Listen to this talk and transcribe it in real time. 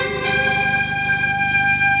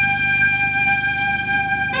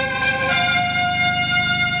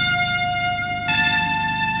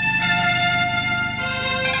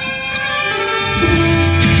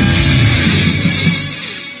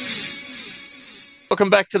Welcome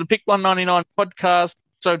back to the Pick 199 podcast,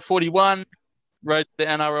 episode 41. Road to the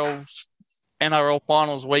NRL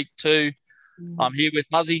Finals Week 2. I'm here with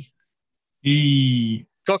Muzzy,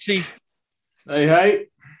 Coxie, Hey.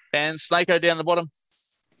 and Snakeo down the bottom.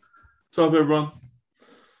 What's up, everyone?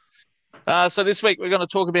 So this week we're going to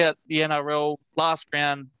talk about the NRL. Last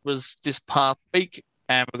round was this past week,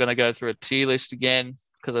 and we're going to go through a tier list again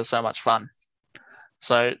because they're so much fun.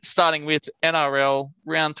 So starting with NRL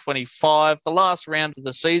round 25, the last round of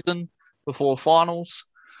the season before finals.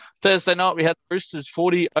 Thursday night we had the Roosters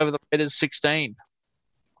 40 over the Raiders 16.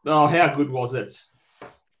 Oh, how good was it?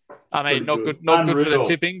 I mean, Pretty not good for the Unreal.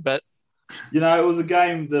 tipping, but You know, it was a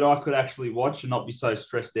game that I could actually watch and not be so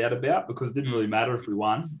stressed out about because it didn't really matter if we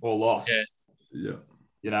won or lost. Yeah.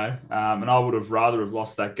 You know, and I would have rather have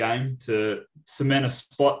lost that game to cement a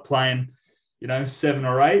spot playing, 7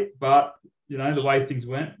 or 8. But, the way things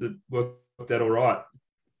went, it worked out all right.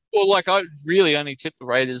 well, I really only tipped the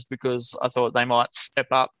Raiders because I thought they might step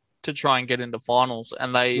up to try and get into finals,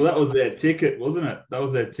 and Well, that was their ticket, wasn't it? That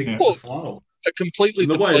was their ticket Well, to the final. a completely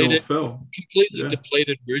The way it all depleted, fell.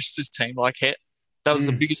 depleted Roosters team. That was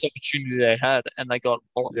the biggest opportunity they had, and they got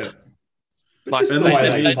walloped. Yeah. But Like, just and the they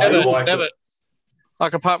way they never,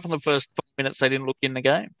 played, apart from the first 5 minutes, they didn't look in the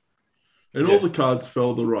game. And all the cards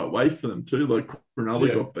fell the right way for them too. Like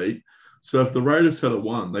Ronaldo got beat. So if the Raiders had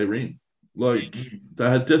won, they were in. They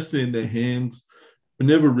had destiny in their hands. We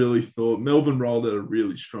never really thought Melbourne rolled out a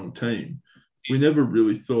really strong team. We never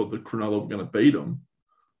really thought that Cronulla were going to beat them.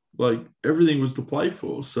 Everything was to play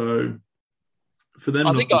for. So for them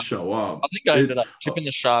not to show up. I think I ended up tipping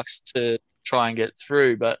the Sharks to try and get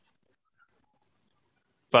through, but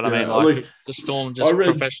I mean, the Storm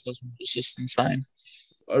professionalism was just insane.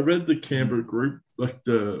 I read the Canberra group, I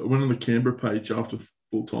went on the Canberra page after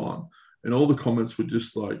full time, and all the comments were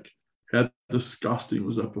just how disgusting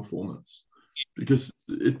was that performance? Because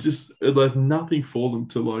it left nothing for them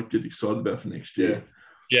to get excited about for next year.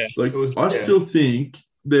 Yeah. I still think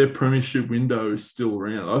their premiership window is still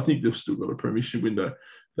around. I think they've still got a premiership window.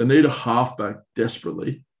 They need a halfback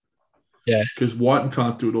desperately. Yeah. Because Whiten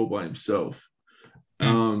can't do it all by himself.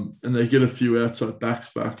 And they get a few outside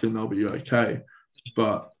backs back and they'll be okay.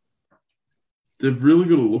 But they've really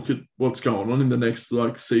got to look at what's going on in the next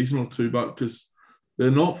season or two, because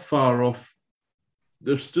they're not far off.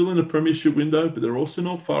 They're still in a premiership window, but they're also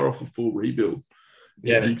not far off a full rebuild.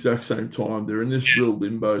 Yeah. At the exact same time. They're in this real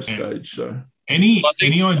limbo stage. So any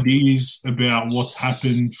ideas about what's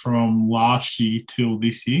happened from last year till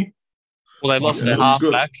this year? Well, they lost their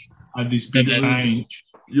halfback. Had this big change.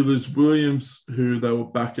 You lose Williams, who they were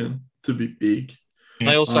backing to be big.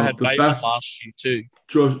 They also had Bateman last year too.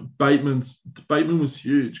 Bateman was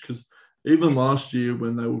huge because even last year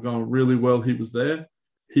when they were going really well, he was there.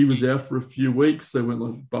 He was out for a few weeks. They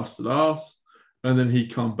went busted ass, and then he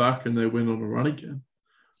come back and they went on a run again.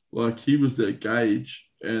 He was their gauge,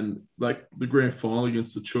 and the grand final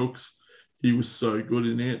against the Chooks, he was so good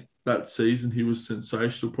in it that season. He was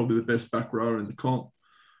sensational, probably the best back rower in the comp.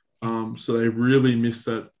 So they really missed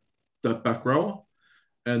that back rower.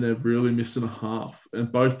 And they're really missing a half.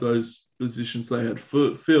 And both those positions they had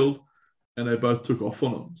filled, and they both took off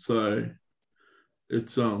on them. So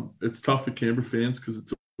it's tough for Canberra fans because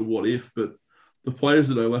it's a what if. But the players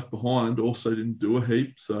that they left behind also didn't do a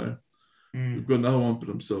heap. So we've got no one but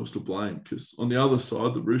themselves to blame. Because on the other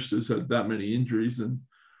side, the Roosters had that many injuries, and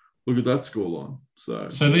look at that scoreline. So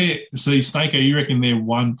Snakeo, you reckon they're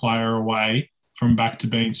one player away from back to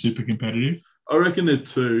being super competitive? I reckon they're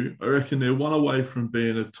two. I reckon they're one away from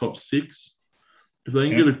being a top 6. If they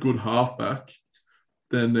can get a good halfback,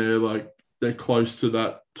 then they're close to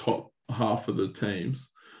that top half of the teams.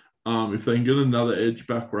 If they can get another edge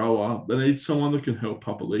back rower, they need someone that can help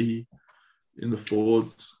Papali'i in the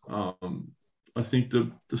forwards. I think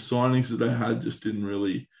the signings that they had just didn't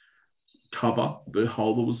really cover the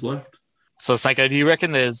hole that was left. So, Snakeo, do you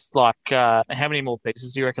reckon there's how many more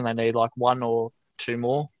pieces do you reckon they need? 1 or 2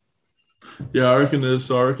 more? Yeah, I reckon they're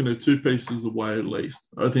 2 pieces away at least.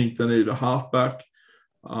 I think they need a halfback,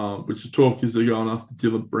 which the talk is they're going after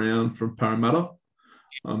Dylan Brown from Parramatta.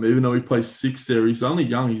 Even though he plays 6 there, he's only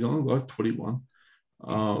young. He's only 21.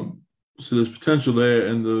 So there's potential there.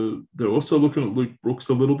 And they're also looking at Luke Brooks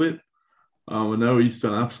a little bit. I know he's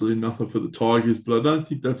done absolutely nothing for the Tigers, but I don't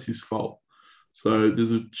think that's his fault. So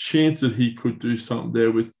there's a chance that he could do something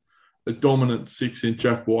there with a dominant 6 in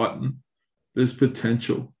Jack Whiten. There's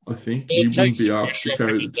potential, I think. He wouldn't be asked to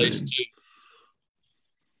carry the team.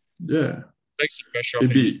 Yeah. Takes the pressure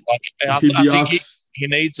off him. I think he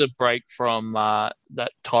needs a break from that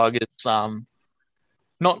Tigers.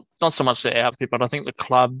 Not so much the outfit, but I think the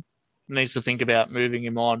club needs to think about moving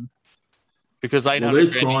him on because Well, 800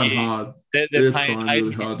 they're grand a trying year, hard. they're They're paying trying 800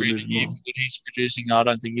 really hard to grand move a him year for on. what he's producing. I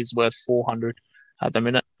don't think he's worth 400 at the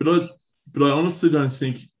minute. But I honestly don't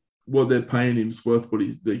think what they're paying him is worth what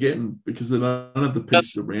they're getting, because they don't have the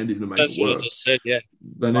pieces around him to make it That's what I work. just said. Yeah,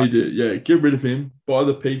 They need to, get rid of him, buy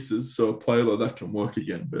the pieces so a player like that can work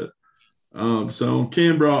again. But so on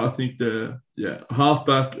Canberra, I think they're a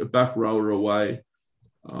halfback, a back rower away.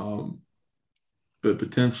 But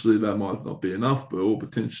potentially that might not be enough, or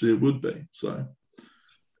potentially it would be. So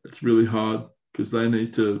it's really hard because they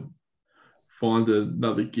need to find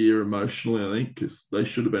another gear emotionally, I think, because they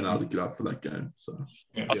should have been able to get up for that game. So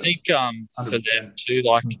I think for 100%. them too,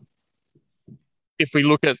 like if we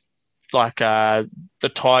look at like the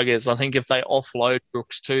Tigers, I think if they offload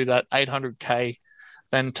Brooks too, that 800K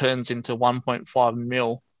then turns into 1.5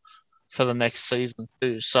 mil for the next season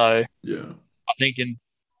too. So yeah, I think in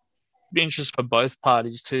interest for both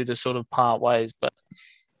parties too to sort of part ways, but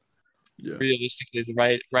realistically,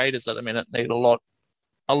 the Raiders at the minute need a lot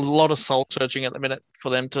of soul searching at the minute for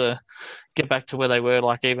them to get back to where they were,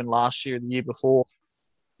 like even last year and the year before.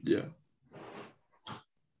 Yeah.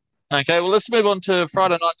 Okay, well, let's move on to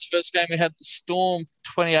Friday night's first game. We had the Storm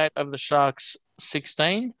 28 over the Sharks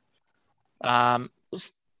 16. I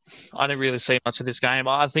didn't really see much of this game.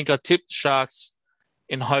 I think I tipped the Sharks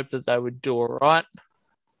in hope that they would do all right.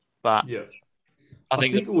 But I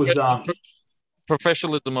think it was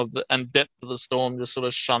professionalism and depth of the Storm just sort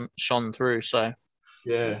of shone through. So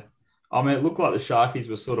yeah, I mean, it looked like the Sharkies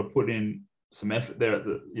were sort of putting in some effort there at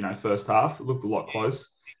the first half. It looked a lot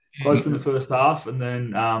close in the first half, and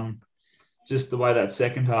then just the way that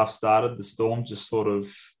second half started, the Storm just sort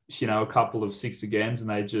of a couple of six agains, and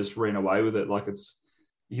they just ran away with it. Like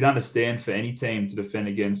you can understand for any team to defend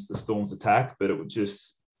against the Storm's attack, but it would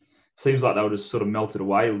just seems like they were just sort of melted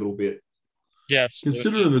away a little bit. Yeah, absolutely.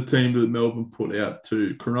 Considering the team that Melbourne put out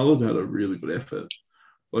too, Cronulla had a really good effort.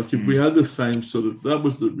 Like if we had the same sort of, that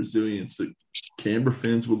was the resilience that Canberra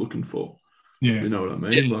fans were looking for. Yeah. You know what I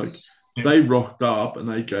mean? Yeah. Like they rocked up and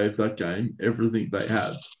they gave that game everything they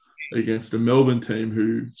had against a Melbourne team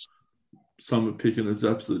who some are picking as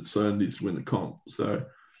absolute certainties to win the comp. So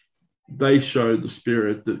they showed the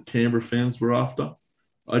spirit that Canberra fans were after.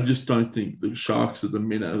 I just don't think the Sharks at the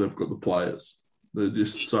minute have got the players. They're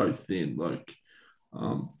just so thin. But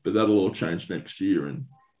that'll all change next year and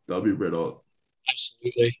they'll be red hot.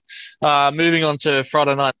 Absolutely. Moving on to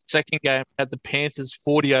Friday night, second game, had the Panthers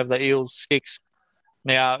 40 over the Eels 6.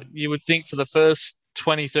 Now, you would think for the first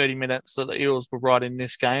 20, 30 minutes that the Eels were right in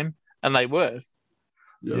this game, and they were.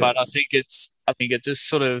 Yeah. But I think it just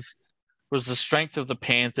sort of was the strength of the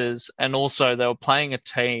Panthers, and also they were playing a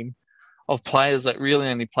team of players that really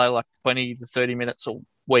only play like 20 to 30 minutes a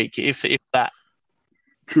week, if that.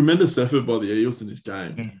 Tremendous effort by the Eels in this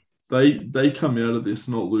game. They come out of this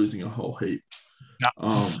not losing a whole heap.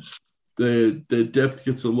 No. Their depth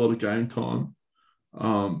gets a lot of game time.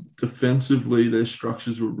 Defensively, their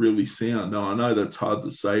structures were really sound. Now, I know that's hard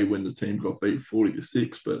to say when the team got beat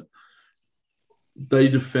 40-6, but they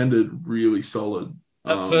defended really solid.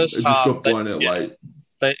 First it just half, got blown out late.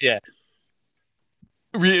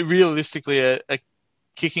 Realistically, a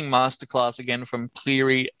kicking masterclass again from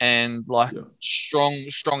Cleary and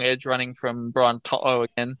strong edge running from Brian Toto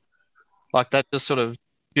again. Like that just sort of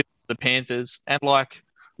did the Panthers. And like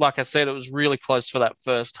I said, it was really close for that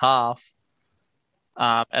first half.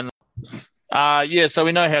 So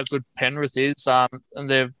we know how good Penrith is, and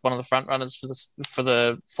they're one of the front runners for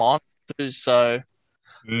the final too. So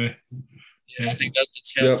I think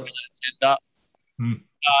that's how it's going to end up.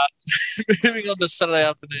 Moving on to Saturday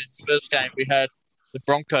afternoon's first game, we had the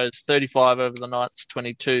Broncos 35 over the Knights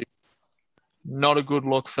 22. Not a good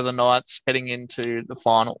look for the Knights heading into the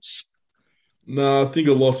finals. No, I think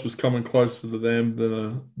a loss was coming closer to them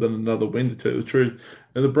than another win, to tell you the truth.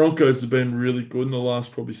 And the Broncos have been really good in the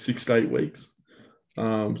last probably 6 to 8 weeks.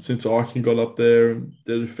 Since Eichen got up there, and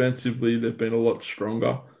defensively they've been a lot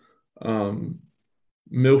stronger.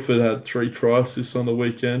 Milford had 3 try assists on the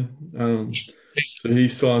weekend. So he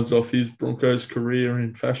signs off his Broncos career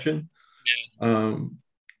in fashion. Yeah.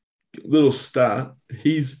 Little stat,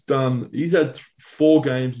 he's had 4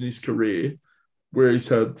 games in his career where he's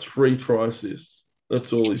had 3 try assists.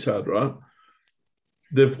 That's all he's had, right?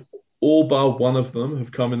 They've all bar one of them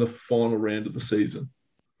have come in the final round of the season.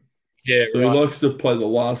 Yeah, so right. He likes to play the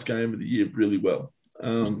last game of the year really well. I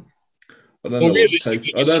don't know what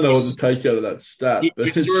to take out of that stat, but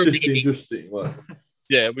it's just interesting.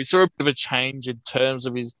 We saw a bit of a change in terms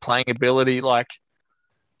of his playing ability, like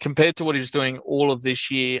compared to what he was doing all of this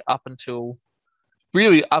year up until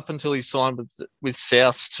he signed with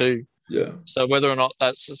Souths too. Yeah. So whether or not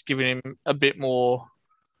that's just giving him a bit more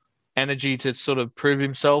energy to sort of prove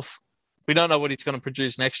himself. We don't know what he's going to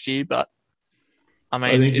produce next year, but I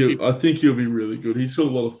mean, I think he'll be really good. He's got a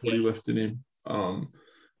lot of footy left in him.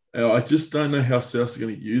 I just don't know how South's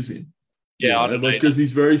going to use him. Yeah, I don't know, because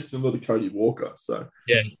he's very similar to Cody Walker. So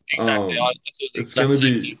yeah, exactly. I thought the it's exact going to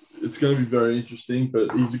same be thing. it's going to be very interesting.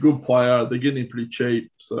 But he's a good player. They're getting him pretty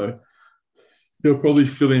cheap, so he'll probably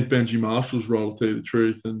fill in Benji Marshall's role, to tell you the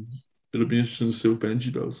truth, and it'll be interesting to see what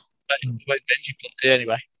Benji does. Wait, Benji.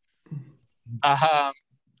 Anyway,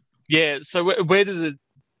 yeah. So what do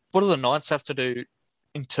the Knights have to do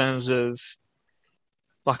in terms of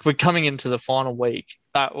like we're coming into the final week?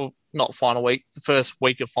 Well, not final week, the first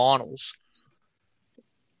week of finals.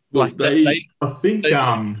 Look, I think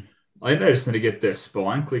they're just going to get their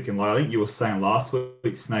spine clicking. Like I think you were saying last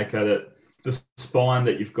week, Snaker, that the spine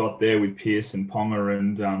that you've got there with Pierce and Ponga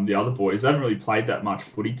and the other boys, they haven't really played that much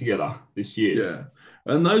footy together this year. Yeah.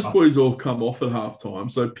 And those boys all come off at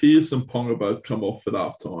halftime. So Pierce and Ponga both come off at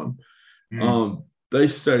halftime. They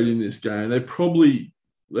stayed in this game. They probably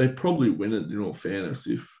win it, in all fairness,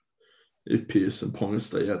 if Pierce and Ponga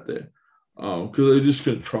stay out there. Because they just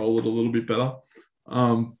control it a little bit better.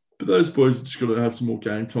 But those boys are just got to have some more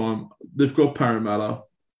game time. They've got Parramatta.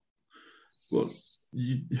 Look,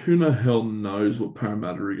 who the hell knows what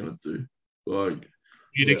Parramatta are going to do? Like,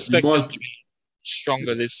 you'd expect them to be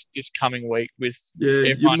stronger this coming week with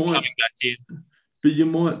everyone coming back in.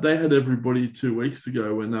 But they had everybody 2 weeks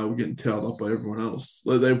ago when they were getting towed up by everyone else.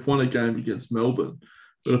 Like they won a game against Melbourne.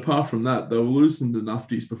 But apart from that, they were losing to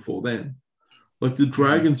Nufties before then. Like the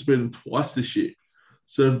Dragons beat them twice this year.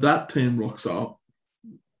 So if that team rocks up,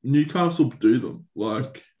 Newcastle do them.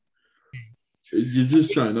 Like, you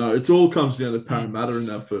just don't know. It all comes down to Parramatta in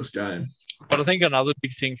that first game. But I think another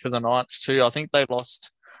big thing for the Knights too, I think they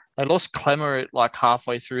lost Clemmer like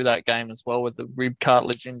halfway through that game as well with the rib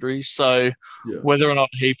cartilage injury. So whether or not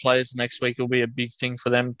he plays next week will be a big thing for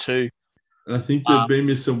them too. And I think they've been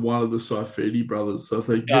missing one of the Saifidi brothers. So if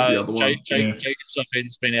they get the other one. Jacob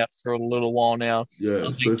Saifidi's been out for a little while now. Yeah.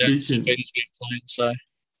 I think Saifidi's been playing. So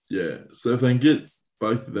yeah. So if they can get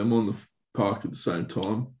both of them on the park at the same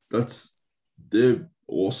time, they're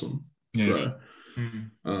awesome. Yeah.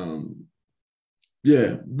 So,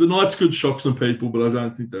 the Knights could shock some people, but I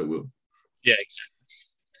don't think they will. Yeah,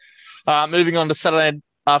 exactly. Moving on to Saturday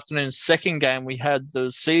afternoon's second game, we had the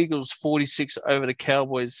Seagulls 46 over the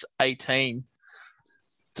Cowboys 18.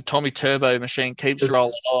 The Tommy Turbo machine keeps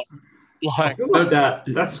rolling on. I feel like that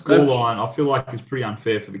scoreline, I feel like is pretty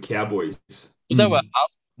unfair for the Cowboys. They were up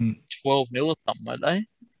 12-0 or something, weren't they?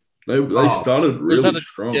 They started really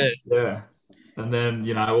strong. Yeah. And then,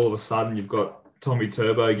 all of a sudden you've got Tommy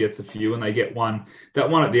Turbo gets a few and they get one. That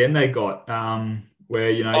one at the end they got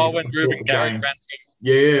where, when Ruben Garrick ran from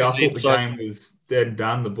I thought the game was dead and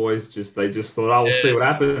done. The boys just thought, we'll see what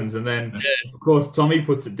happens. And then, of course, Tommy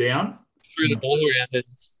puts it down. Threw the ball around it.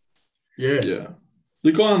 Yeah.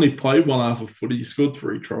 The guy only played one half of footy. He scored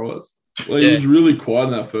 3 tries. Like, he was really quiet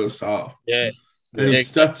in that first half. Yeah. And his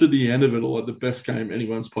stats at the end of it are like the best game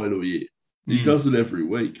anyone's played all year. He does it every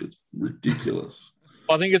week. It's ridiculous.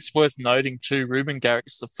 I think it's worth noting too, Ruben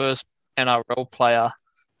Garrick's the first NRL player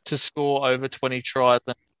to score over 20 tries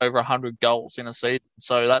and over 100 goals in a season.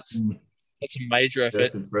 So that's a major effort.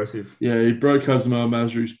 That's impressive. Yeah, he broke Kazuma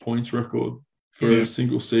Mazru's points record for a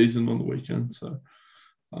single season on the weekend. So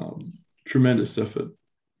tremendous effort.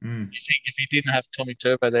 You think if he didn't have Tommy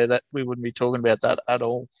Turbo there, that we wouldn't be talking about that at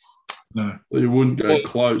all? No. He wouldn't go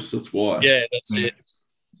close, that's why. Yeah, that's it.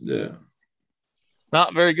 Yeah. No,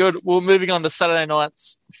 very good. Well, moving on to Saturday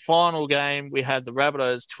night's final game, we had the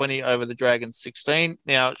Rabbitohs 20 over the Dragons 16.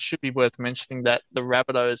 Now, it should be worth mentioning that the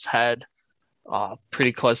Rabbitohs had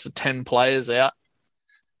pretty close to 10 players out,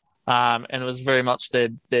 and it was very much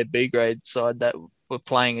their B-grade side that were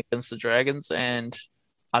playing against the Dragons, and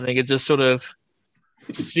I think it just sort of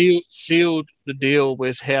sealed the deal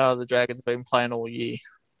with how the Dragons have been playing all year.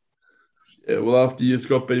 Yeah, well, after you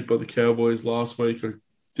got beat by the Cowboys last week, I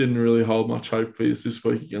didn't really hold much hope for you this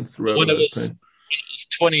week against the Rabbitohs team. When it was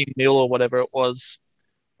 20-0 or whatever it was,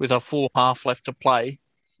 with a full half left to play,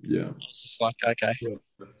 I was just like, okay,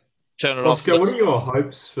 turn it off. Oscar, what are your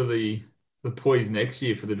hopes for the poise next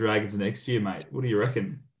year, for the Dragons next year, mate? What do you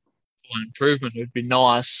reckon? Well, improvement would be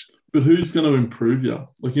nice. But who's going to improve you?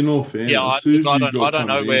 Like, in all fairness, I don't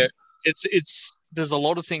know where it's. There's a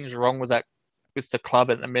lot of things wrong with that, with the club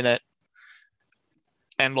at the minute,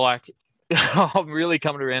 and like, I'm really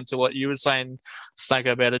coming around to what you were saying, Snake,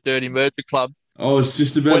 about a dirty merger club. I was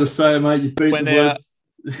just about to say, mate, you beat the words.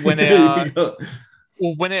 When our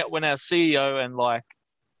CEO and like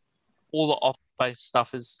all the off-base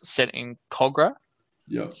stuff is set in Cogra,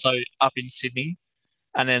 yeah. So up in Sydney,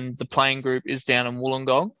 and then the playing group is down in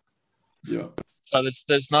Wollongong. Yeah. So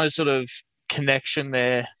there's no sort of connection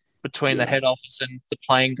there between the head office and the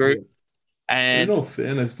playing group. Yeah. And in all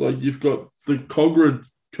fairness, like you've got the Cogra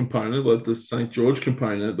component, like the St. George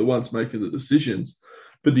component, the ones making the decisions,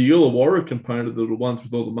 but the Illawarra component are the ones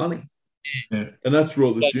with all the money. Yeah. And that's where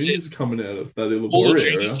all the That's juniors are coming out of, that all the Illawarra juniors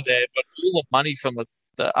area. are there, but all the money from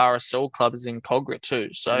the RSL club is in Cogra too.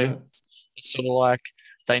 So it's sort of like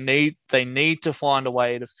they need to find a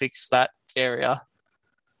way to fix that area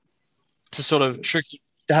to sort of to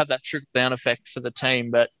have that trickle down effect for the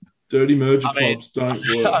team. But Dirty merger clubs don't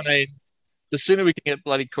work. I mean, the sooner we can get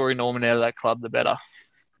bloody Corey Norman out of that club, the better.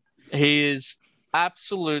 He is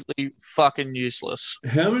absolutely fucking useless.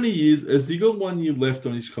 How many years has he got? 1 year left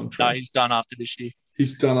on his contract? No, he's done after this year.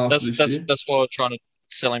 He's done after this year. That's why we're trying to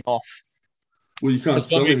sell him off. Well, you can't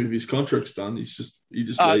sell him if his contract's done. He just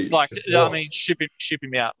leaves. I mean, ship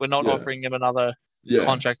him out. We're not offering him another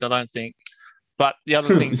contract, I don't think. But the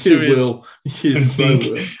other thing too is,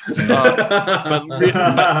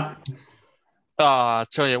 I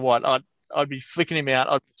tell you what, I'd be flicking him out.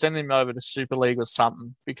 I'd send him over to Super League or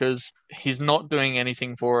something because he's not doing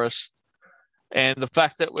anything for us. And the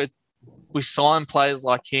fact that we sign players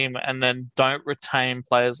like him and then don't retain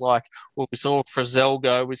players like, well, we saw Frizzell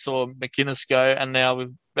go, we saw McInnes go, and now we're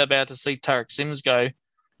about to see Tarek Sims go,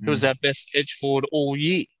 who was our best edge forward all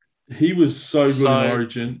year. He was so good in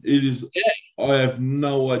Origin. It is. Yeah. I have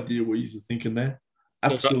no idea what he's thinking there.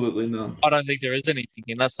 Absolutely none. I don't think there is any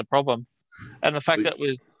thinking. That's the problem. And the fact that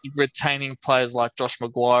we're retaining players like Josh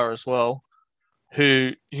Maguire as well,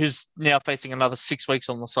 who's now facing another 6 weeks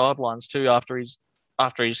on the sidelines too after his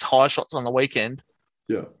high shots on the weekend.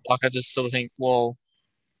 Yeah. Like I just sort of think, well,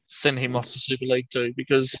 send him off to Super League too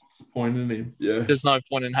because point in him. Yeah. There's no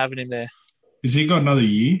point in having him there. Has he got another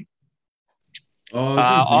year?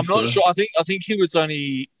 I'm not sure. I think he was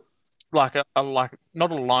only like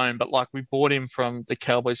not a loan, but like we bought him from the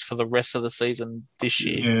Cowboys for the rest of the season this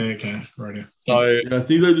year. Yeah, okay, right. So I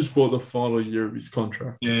think they just bought the final year of his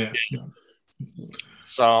contract. Yeah.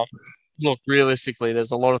 So look, realistically,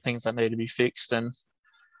 there's a lot of things that need to be fixed, and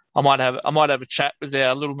I might have a chat with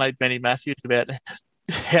our little mate Benny Matthews about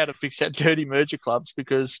how to fix our dirty merger clubs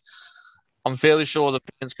because I'm fairly sure the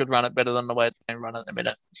Pens could run it better than the way it's been run at the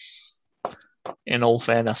minute. In all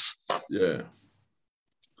fairness. Yeah.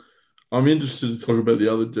 I'm interested to talk about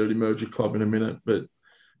the other dirty merger club in a minute, but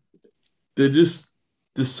there's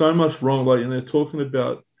so much wrong. Like, and they're talking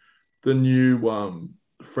about the new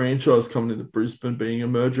franchise coming into Brisbane being a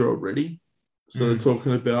merger already. So they're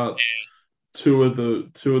talking about two of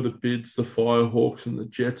the bids, the Firehawks and the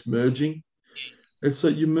Jets merging. It's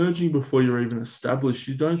like you're merging before you're even established.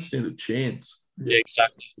 You don't stand a chance. Yeah,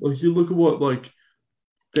 exactly. Like you look at what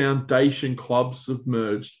foundation clubs have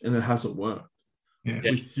merged and it hasn't worked. Yeah.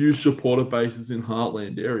 With huge supporter bases in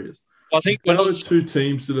heartland areas. I think when two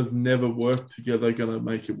teams that have never worked together are going to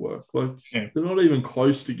make it work. Like they're not even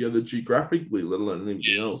close together geographically, let alone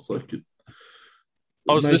anything else. Like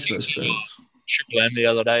I was listening to Triple M the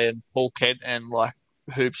other day, and Paul Kent and like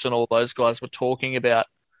Hoops and all those guys were talking about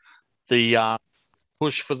the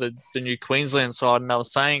push for the new Queensland side, and they were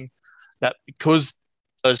saying that because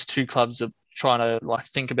those two clubs are trying to like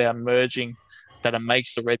think about merging, that it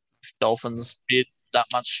makes the Red Dolphins bid that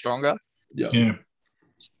much stronger. Yeah.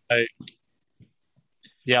 So,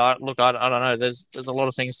 yeah, look, I don't know. There's a lot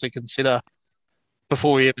of things to consider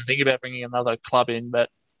before we even think about bringing another club in. But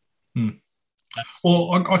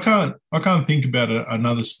well, I can't think about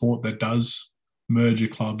another sport that does merger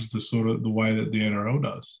clubs the way that the NRL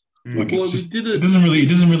does. Like it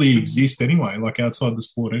doesn't really exist anyway. Like outside the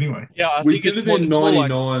sport anyway. Yeah, I we think did it's it in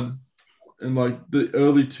 '99 like... and like the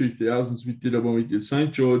early 2000s. We did it when we did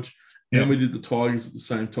St. George and we did the Tigers at the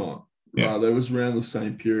same time. Yeah, that was around the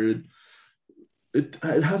same period. It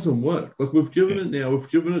hasn't worked. Like we've given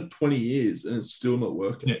it 20 years and it's still not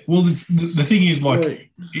working. Yeah. Well, the thing is,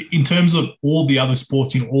 like in terms of all the other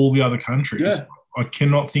sports in all the other countries, I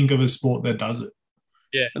cannot think of a sport that does it.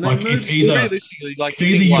 Yeah, like it's either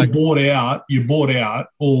you're bought out,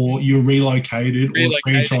 or you're relocated, or a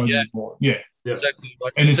franchise is bought. Yeah. Exactly.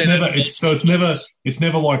 Like and it's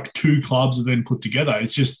never like two clubs are then put together.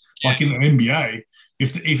 It's just like in the NBA.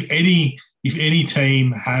 If any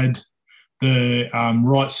team had the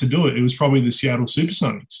rights to do it, it was probably the Seattle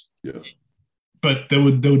Supersonics. Yeah. But they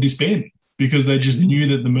were disbanding because they just knew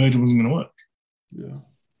that the merger wasn't going to work. Yeah.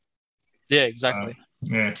 Yeah, exactly.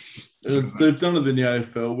 Yeah. They've done it in the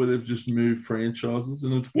AFL where they've just moved franchises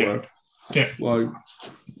and it's worked. Yeah. Like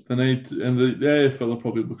they need to, and the AFL are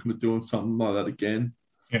probably looking at doing something like that again.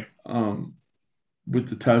 Yeah. with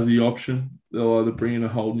the Tassie option. They'll either bring in a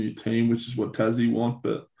whole new team, which is what Tassie want,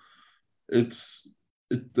 but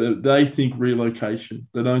they think relocation.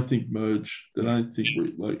 They don't think merge. They don't think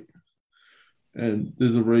and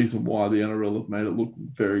there's a reason why the NRL have made it look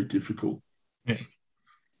very difficult. Yeah.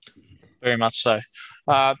 Very much so.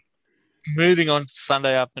 Moving on to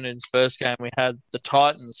Sunday afternoon's first game, we had the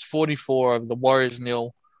Titans 44 over the Warriors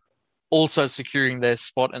 0, also securing their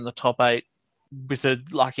spot in the top 8 with a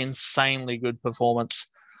insanely good performance.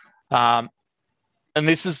 And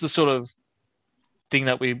this is the sort of thing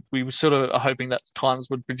that we were sort of hoping that the Titans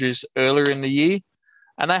would produce earlier in the year.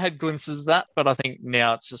 And they had glimpses of that, but I think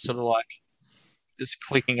now it's just sort of just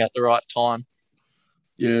clicking at the right time.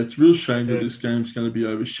 Yeah, it's a real shame that this game's going to be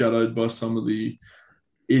overshadowed by some of the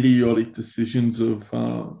idiotic decisions of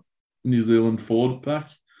New Zealand forward pack.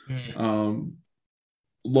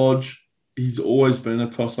 Lodge, he's always been a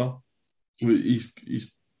tosser. His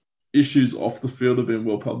issues off the field have been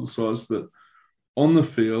well publicised, but on the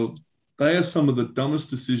field, they are some of the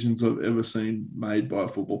dumbest decisions I've ever seen made by a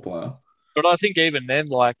football player. But I think even then,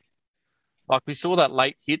 we saw that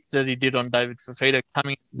late hit that he did on David Fafita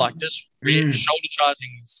coming, just shoulder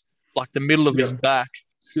charging the middle of his back,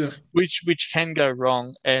 which can go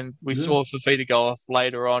wrong. And we saw Fafita go off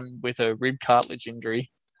later on with a rib cartilage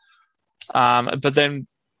injury. But then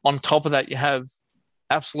on top of that, you have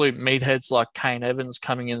absolute meatheads like Kane Evans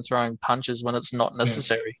coming in throwing punches when it's not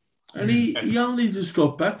necessary. And he only just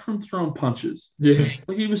got back from throwing punches. Yeah.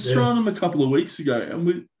 He was throwing them a couple of weeks ago,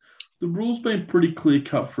 and the rule's been pretty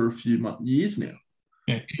clear-cut for a few years now.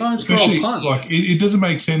 Yeah. Don't throw a punch. It doesn't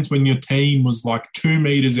make sense when your team was 2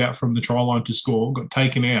 meters out from the try line to score, got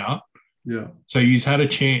taken out. Yeah. So you've had a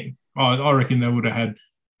chance. I reckon they would have had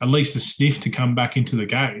at least a sniff to come back into the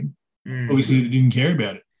game. Obviously, they didn't care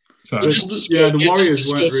about it. So the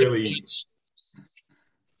Warriors weren't really.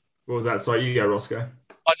 What was that? Sorry, you go, Roscoe.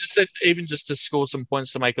 I just said even just to score some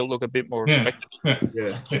points to make it look a bit more respectable.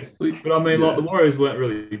 Yeah. But I mean, the Warriors weren't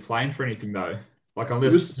really playing for anything though.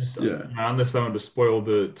 Unless they wanted to spoil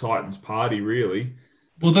the Titans' party, really.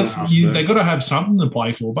 Well, they got to have something to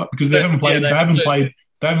play for, but because they haven't played, they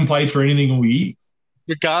haven't played for anything all year.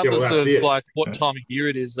 Regardless of what time of year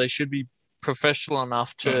it is, they should be professional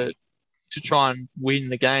enough to try and win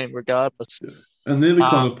the game, regardless. And they're the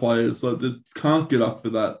kind of players that can't get up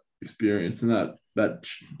for that experience and that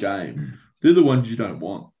game. They're the ones you don't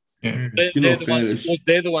want. Yeah. They're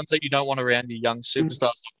the ones that you don't want around your young superstars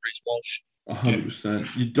like Reece Walsh.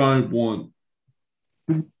 100%. You don't want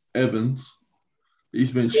Evans.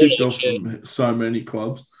 He's been shipped off from so many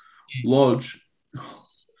clubs. Lodge,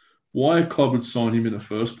 why a club would sign him in the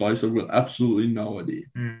first place, I've got absolutely no idea.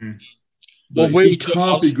 He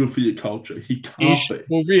can't be good for your culture. He can't be.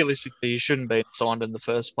 Well, realistically, he shouldn't be signed in the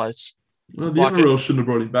first place. Well, the NRL shouldn't have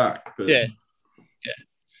brought him back. But... Yeah.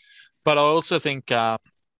 But I also think I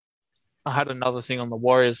had another thing on the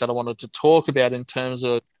Warriors that I wanted to talk about in terms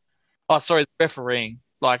of, the refereeing.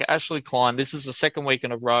 Ashley Klein, this is the second week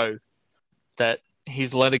in a row that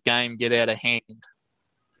he's let a game get out of hand.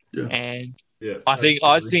 Yeah. And I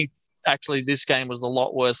think actually this game was a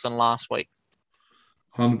lot worse than last week.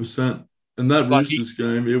 100%. And that Roosters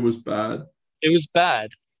game, it was bad. It was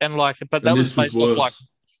bad. And but that was based off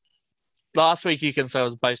last week you can say it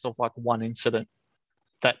was based off one incident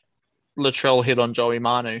that Latrell hit on Joey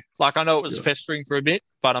Manu. I know it was festering for a bit,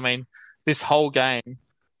 but I mean, this whole game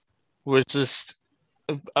was just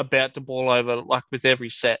about to ball over with every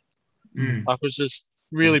set. It was just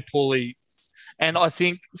really poorly. And I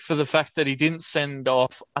think for the fact that he didn't send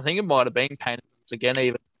off, I think it might have been Kane again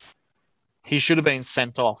even. He should have been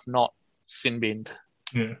sent off, not sin-binned.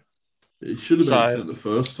 Yeah. It should have been sent the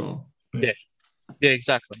first time. Yeah. Yeah,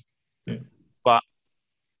 exactly. Yeah. But,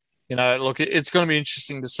 it's going to be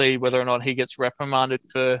interesting to see whether or not he gets reprimanded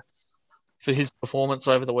for his performance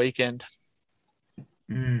over the weekend.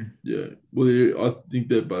 Yeah. Well, I think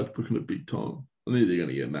they're both looking at big time. I think they're going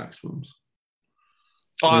to get maximums.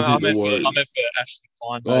 I meant for Ashley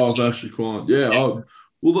Klein. Ashley Klein. Yeah.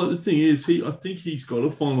 Well, the thing is, I think he's got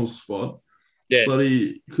a final spot. Yeah. But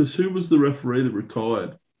because who was the referee that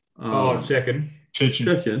retired?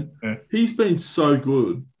 Chechen. Yeah. He's been so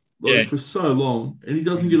good for so long, and he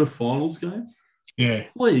doesn't get a finals game. Yeah.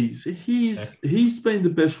 Please, he's been the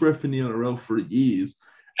best ref in the NRL for years,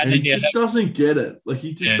 and he just doesn't get it.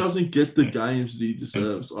 He just doesn't get the games that he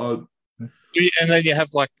deserves. And then you have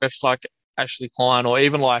refs like Ashley Klein or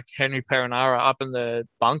even Henry Perinara up in the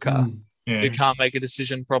bunker who can't make a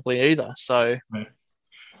decision properly either. So,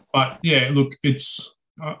 but look, it's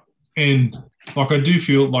and I do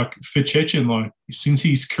feel for Chechen, since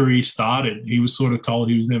his career started, he was sort of told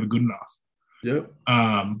he was never good enough. Yep.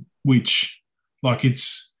 Which Like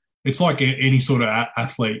it's like any sort of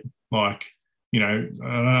athlete. Like, I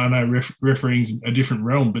know refereeing's a different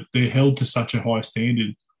realm, but they're held to such a high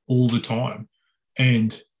standard all the time,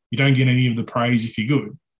 and you don't get any of the praise if you're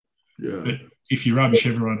good. Yeah. But if you're rubbish,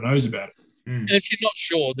 everyone knows about it. And if you're not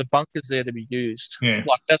sure, the bunker's there to be used. Yeah.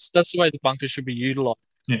 Like that's the way the bunker should be utilised.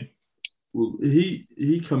 Yeah. Well,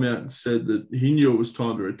 he come out and said that he knew it was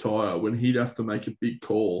time to retire when he'd have to make a big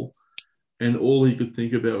call, and all he could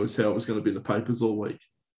think about was how it was going to be in the papers all week.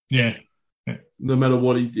 Yeah. No matter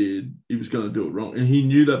what he did, he was going to do it wrong. And he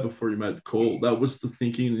knew that before he made the call. That was the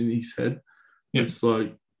thinking in his head. Yep. It's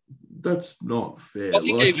like, that's not fair. I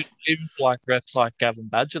think even for like refs like Gavin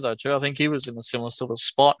Badger though too, I think he was in a similar sort of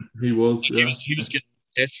spot. He was. Like he was getting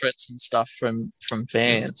death threats and stuff from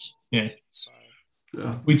fans. Yeah. So,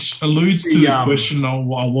 yeah. Which alludes to the question I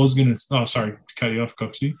was going to. Oh, sorry to cut you off,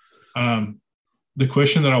 Coxie. The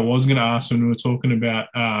question that I was going to ask when we were talking about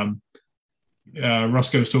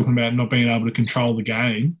Roscoe was talking about not being able to control the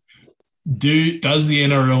game. Does the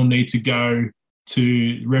NRL need to go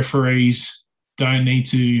to referees? Don't need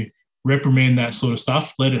to reprimand that sort of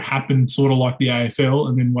stuff. Let it happen, sort of like the AFL,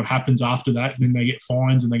 and then what happens after that? Then they get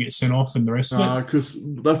fines and they get sent off, and the rest of it. Because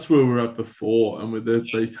that's where we were at before, and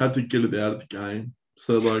they had to get it out of the game.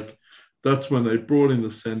 So like, that's when they brought in the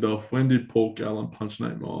send off. When did Paul Gallen punch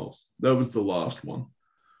Nate Miles? That was the last one.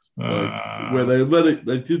 Where they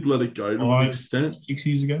did let it go to an extent. 6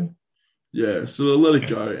 years ago. Yeah, so they let it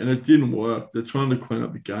go, and it didn't work. They're trying to clean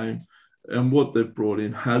up the game, and what they've brought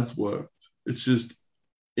in has worked. It's just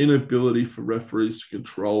inability for referees to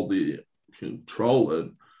control it.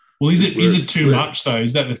 Well, is it too much though?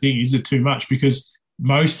 Is that the thing? Is it too much? Because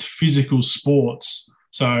most physical sports,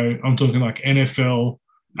 so I'm talking like NFL,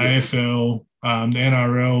 AFL, the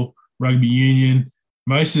NRL, rugby union.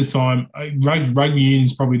 Most of the time, rugby union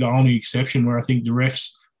is probably the only exception where I think the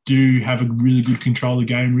refs do have a really good control of the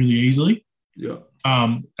game really easily. Yeah.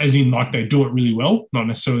 As in, like, they do it really well. Not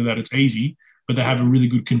necessarily that it's easy, but they have a really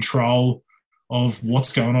good control of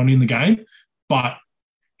what's going on in the game. But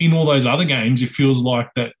in all those other games, it feels like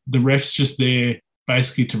that the ref's just there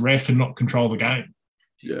basically to ref and not control the game.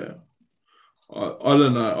 Yeah. I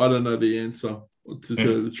don't know. I don't know the answer, to tell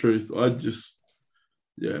you the truth.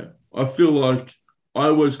 I feel like I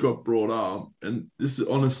always got brought up, and this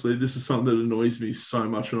is something that annoys me so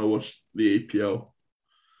much when I watch the EPL,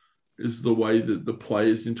 is the way that the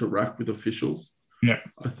players interact with officials. Yeah.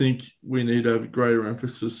 I think we need to have a greater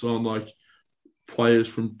emphasis on like players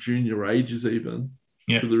from junior ages even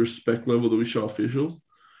to the respect level that we show officials.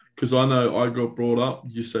 Because I know I got brought up,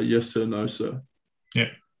 you say yes sir, no sir. Yeah.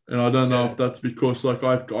 And I don't know if that's because like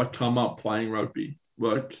I come up playing rugby.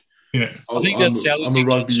 Like yeah, I think that's the other I'm thing. a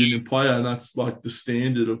rugby union player, and that's like the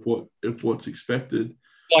standard of what's expected.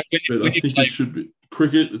 Like but I think it should be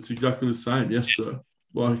cricket. It's exactly the same. Yes, sir.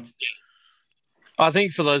 Like, I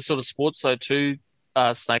think for those sort of sports though too,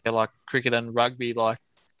 Snaker, like cricket and rugby, like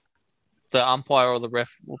the umpire or the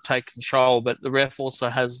ref will take control, but the ref also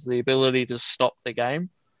has the ability to stop the game.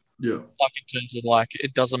 Yeah. Like in terms of like,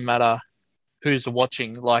 it doesn't matter who's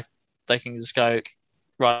watching. Like they can just go,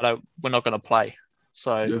 right, we're not going to play.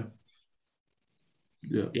 So.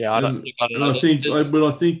 Yeah. I don't know. I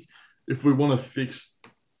think if we want to fix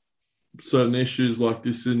certain issues like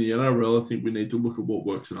this in the NRL, I think we need to look at what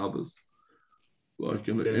works in others. Like,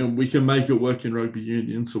 and we can make it work in rugby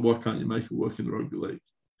union, so why can't you make it work in the rugby league?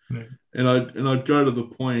 Yeah. And I'd go to the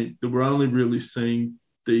point that we're only really seeing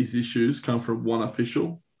these issues come from one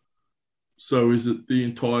official. So is it the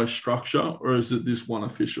entire structure, or is it this one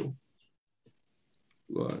official?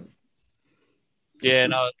 Like,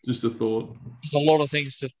 just a thought. There's a lot of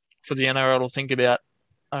things for the NRL to think about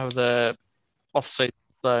over the off-season.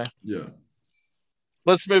 So yeah,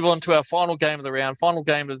 let's move on to our final game of the round. Final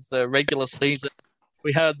game of the regular season.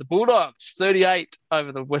 We had the Bulldogs 38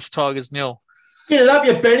 over the West Tigers 0. Get it up,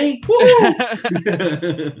 you Benny.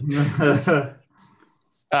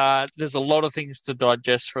 There's a lot of things to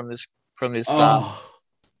digest from this from this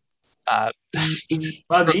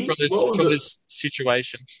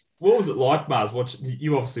situation. What was it like, Mars?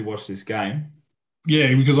 You obviously watched this game.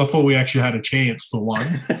 Yeah, because I thought we actually had a chance for one.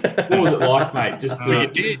 What was it like, mate? You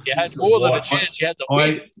did. You had more than a chance. You had the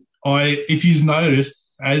win. If you've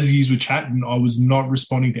noticed, as you were chatting, I was not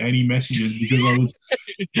responding to any messages because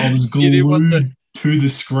I was glued to the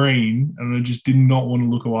screen and I just did not want to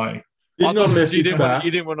look away. You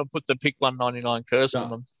didn't want to put the pick 199 curse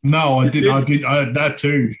on them. No, I did. That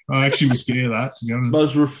too. I actually was scared of that, to be honest.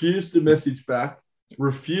 Buzz refused to message back.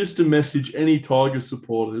 Refused to message any Tiger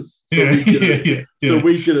supporters. So we did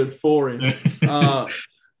it for him.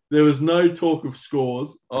 There was no talk of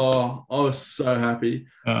scores. Oh, I was so happy.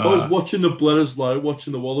 I was watching the Bledisloe,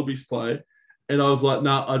 watching the Wallabies play, and I was like,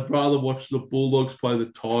 nah, I'd rather watch the Bulldogs play the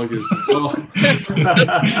Tigers.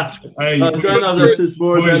 Hey, I don't know if this is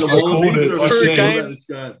more about boys, the I called Wallabies it. or I about said- this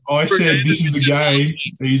game. I said this is the game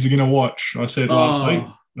he's going to watch. I said last week.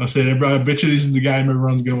 I said, bro, I bet you this is the game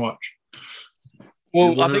everyone's going to watch.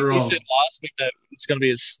 Well, You I went think we wrong. said last week that it's going to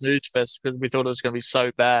be a snooze fest because we thought it was going to be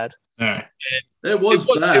so bad. Yeah. It was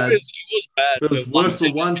bad. It was bad. It was but worse for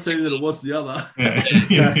team one in team than it particular- was the other.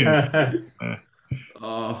 Yeah.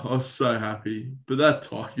 Oh, I was so happy. But that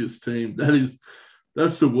Tigers team,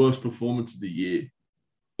 that's the worst performance of the year.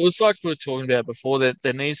 It was like we were talking about before that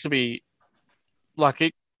there needs to be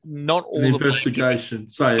not all An the blame, investigation.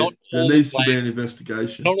 Say not it. There all the needs to be blame- an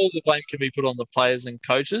investigation. not all the blame can be put on the players and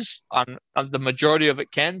coaches. And the majority of it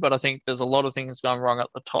can, but I think there's a lot of things going wrong at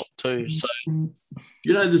the top too. So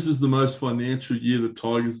You know, this is the most financial year the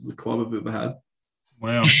Tigers as a club have ever had.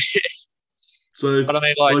 Wow. So, but I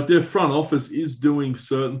mean, like their front office is doing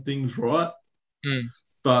certain things right,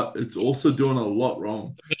 but it's also doing a lot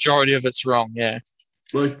wrong. the majority of it's wrong, yeah.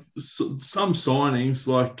 Like some signings,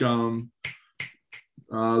 like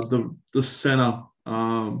the center,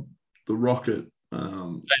 the Rocket,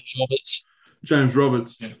 James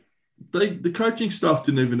Roberts. Yeah. The coaching staff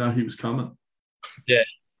didn't even know he was coming. Yeah.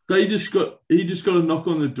 He just got a knock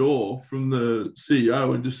on the door from the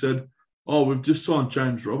CEO and just said, "Oh, we've just signed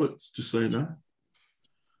James Roberts, just so you know."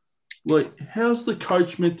 Like, how's the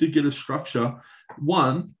coach meant to get a structure?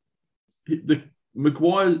 One, the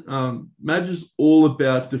Madge is all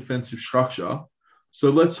about defensive structure. So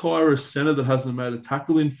let's hire a center that hasn't made a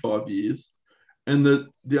tackle in 5 years. And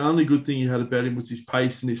the only good thing he had about him was his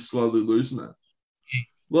pace and he's slowly losing it.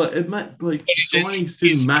 Like, signings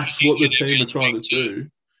didn't match what the team are trying to do.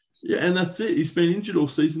 Yeah, and that's it. He's been injured all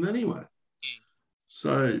season anyway.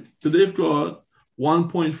 So, but they've got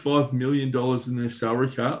 $1.5 million in their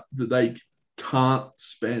salary cap that they can't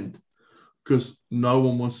spend because no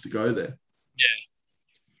one wants to go there.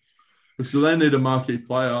 Yeah. So they need a marquee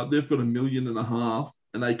player. They've got $1.5 million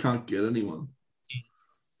and they can't get anyone.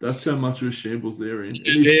 That's how much of a shambles they're in.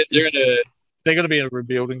 They're going to be in a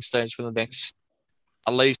rebuilding stage for the next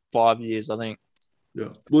at least 5 years, I think.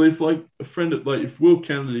 Yeah. Well, if if Will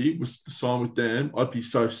Kennedy was to sign with Dan, I'd be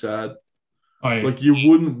so sad. Like, you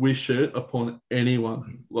wouldn't wish it upon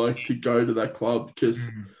anyone, like, to go to that club because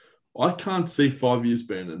I can't see 5 years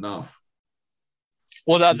being enough.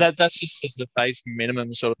 Well, that's just as the base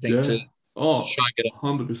minimum sort of thing to try and get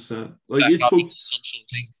 100%. Like Like, up into some sort of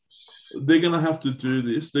thing. they're going to have to do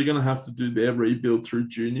this. They're going to have to do their rebuild through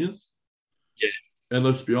juniors. Yeah. And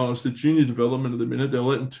let's be honest, the junior development at the minute, they're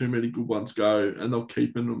letting too many good ones go and they're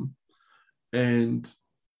keeping them. And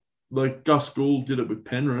like Gus Gould did it with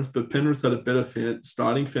Penrith, but Penrith had a better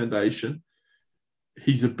starting foundation.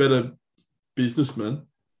 He's a better businessman.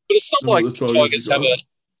 But it's not like the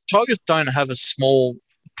Tigers don't have a small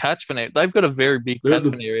catchment area. They've got a very big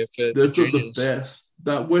catchment area for They've got juniors. the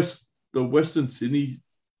best. The Western Sydney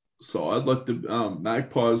side, like the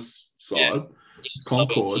Magpies side,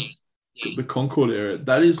 Concord, the Concord area,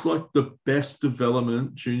 that is like the best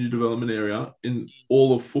junior development area in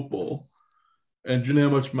all of football. And do you know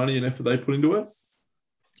how much money and effort they put into it?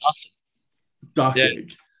 Nothing. Duck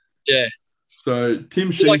egg. Yeah. So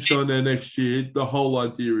Tim Sheen's going there next year. The whole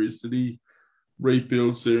idea is that he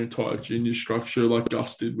rebuilds their entire junior structure like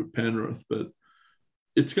Gus did with Penrith, but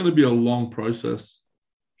it's going to be a long process.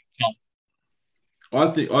 I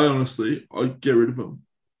honestly, I'd get rid of him.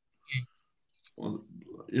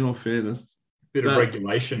 In all fairness. Bit of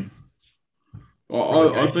regulation.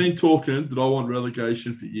 I've been talking that I want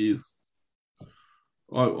relegation for years.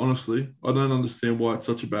 I don't understand why it's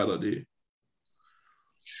such a bad idea.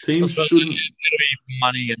 Teams shouldn't. It'll be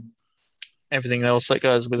money and everything else that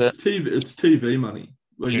goes with it. It's TV money.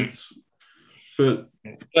 But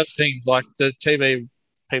that's the thing. Like the TV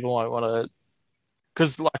people might want to,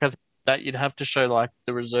 because like I think that you'd have to show like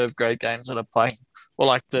the reserve grade games that are playing, or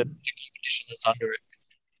like the competition that's under it.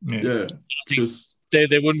 Yeah, because there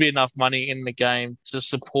wouldn't be enough money in the game to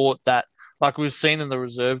support that. Like we've seen in the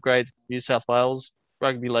reserve grade New South Wales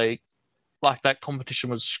Rugby League, like that competition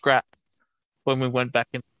was scrapped when we went back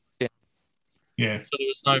in. Yeah. So there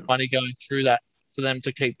was no money going through that for them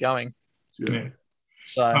to keep going. Yeah.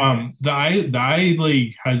 So the A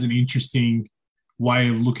League has an interesting way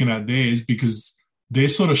of looking at theirs because their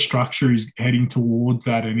sort of structure is heading towards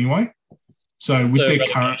that anyway. So with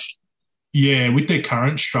their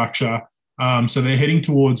current structure, so they're heading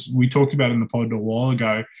towards, we talked about in the pod a while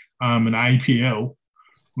ago, an APL,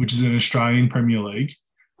 which is an Australian Premier League,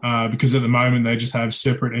 because at the moment they just have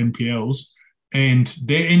separate NPLs. and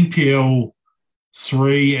their NPL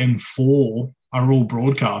 3 and 4 are all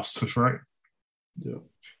broadcast for free. Yeah.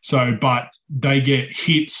 So, but they get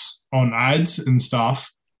hits on ads and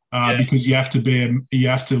stuff because you have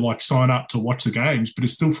to like sign up to watch the games, but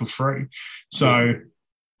it's still for free. So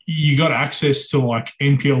you got access to like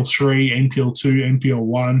NPL 3, NPL 2, NPL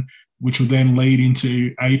 1, which will then lead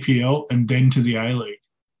into APL and then to the A-League.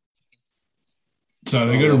 So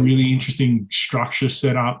they've got a really interesting structure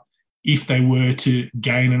set up if they were to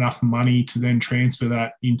gain enough money to then transfer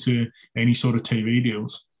that into any sort of TV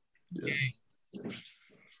deals. Yeah.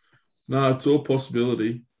 No, it's all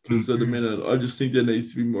possibility because at the minute, I just think there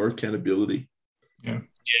needs to be more accountability. Yeah.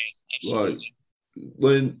 Yeah, absolutely.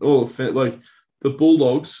 Like the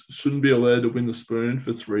Bulldogs shouldn't be allowed to win the spoon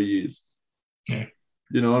for 3 years. Yeah.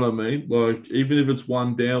 You know what I mean? Like, even if it's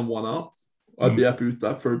one down, one up, I'd be happy with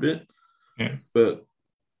that for a bit. Yeah. But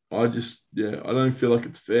I don't feel like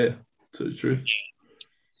it's fair, to tell the truth. Yeah.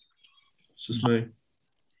 It's just me.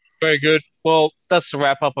 Very good. Well, that's the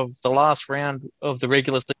wrap up of the last round of the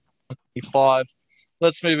regular season 5.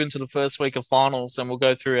 Let's move into the first week of finals, and we'll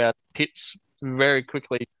go through our tips very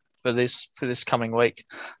quickly for this coming week.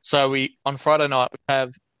 So on Friday night we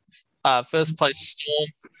have first place Storm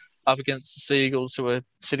up against the Seagulls, who are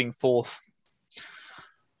sitting 4th.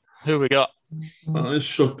 Who we got? I just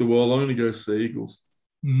shocked the world. I'm going to go Seagulls.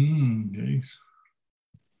 Jeez.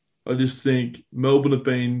 I just think Melbourne have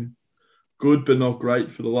been good but not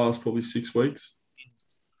great for the last probably 6 weeks.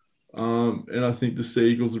 And I think the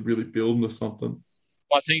Seagulls are really building to something.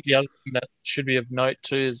 I think the other thing that should be of note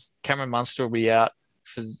too is Cameron Munster will be out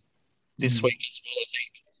for this week as well, I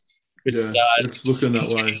think. It's looking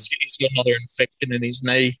that way. He's got another infection in his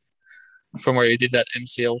knee from where he did that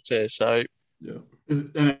MCL tear. So, yeah.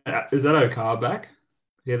 Is that O'Carr back?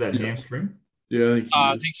 He had that hamstring? Yeah,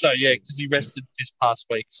 I think so, yeah, because he rested this past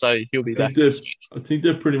week, so he'll be back this week. I think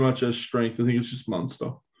they're pretty much as strength. I think it's just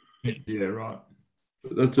Munster. Yeah, right.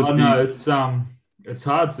 That's it's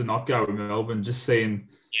hard to not go with Melbourne, just seeing,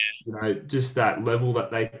 just that level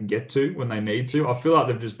that they can get to when they need to. I feel like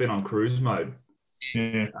they've just been on cruise mode.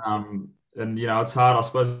 Yeah. And, it's hard. I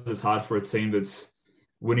suppose it's hard for a team that's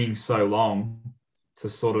winning so long to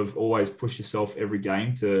sort of always push yourself every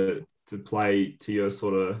game to play to your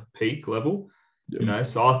sort of peak level.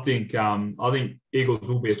 So I think Eagles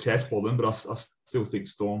will be a test for them, but I still think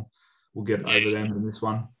Storm will get over them in this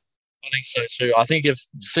one. I think so too. I think if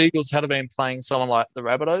Seagulls had been playing someone like the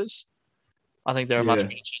Rabbitohs, I think they're a much better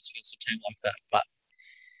chance against a team like that. But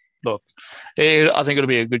look, I think it'll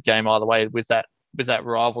be a good game either way with that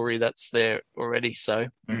rivalry that's there already. So,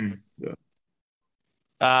 moving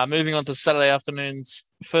on to Saturday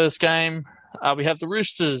afternoon's first game, we have the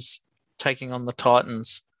Roosters taking on the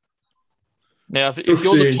Titans. Now, if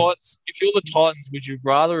you're the Titans, would you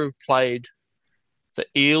rather have played the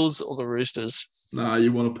Eels or the Roosters? Nah,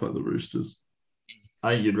 you want to play the Roosters.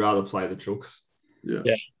 I think you'd rather play the Chooks. Yeah.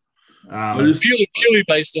 Purely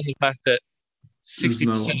based on the fact that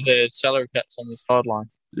 60% of their salary cap's on the sideline.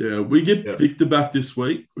 Yeah, we get Victor back this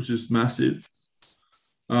week, which is massive.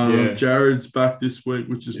 Jared's back this week,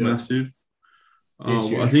 which is massive.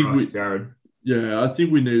 I think Jared. Yeah, I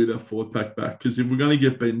think we needed that forward pack back because if we're going to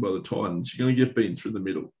get beaten by the Titans, you're going to get beaten through the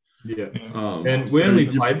middle. Yeah. And we only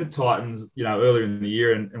played the Titans, earlier in the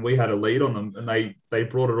year, and we had a lead on them, and they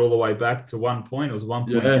brought it all the way back to 1 point. It was a 1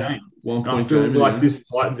 point game. 1 point I feel game. like this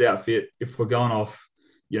Titans outfit, if we're going off,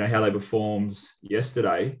 how they performed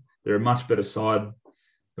yesterday, they're a much better side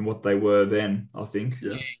than what they were then, I think.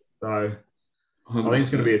 Yeah. So 100%. I think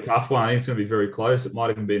it's going to be a tough one. I think it's going to be very close. It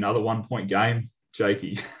might even be another 1 point game,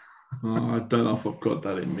 Jakey. I don't know if I've got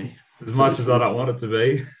that in me. As much as I don't want it to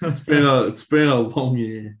be. It's been a long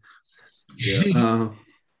year. Yeah.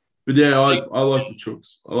 But yeah, I like the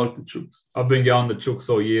Chooks. I've been going the Chooks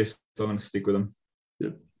all year, so I'm going to stick with them.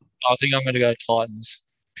 Yep. I think I'm going to go Titans,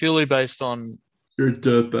 purely based on... You're a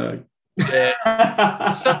dirtbag.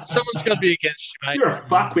 Yeah. Someone's going to be against you, mate. You're a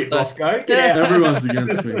fuckwit, Roscoe. Yeah. Everyone's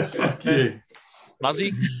against me. Fuck you.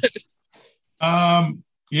 Muzzy?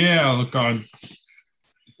 Look,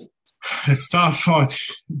 it's tough.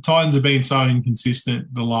 Titans have been so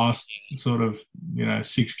inconsistent the last sort of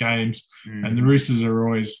 6 games, and the Roosters are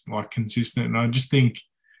always consistent. And I just think,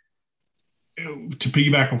 to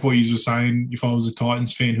piggyback off what you were saying, if I was a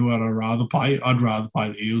Titans fan, who would I rather play? I'd rather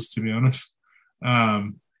play the Eels, to be honest.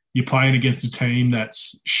 You're playing against a team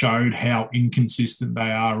that's showed how inconsistent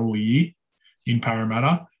they are all year in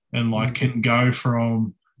Parramatta, and can go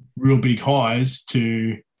from real big highs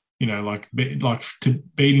to to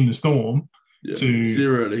beating the Storm to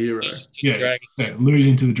 0 to hero. Dragons.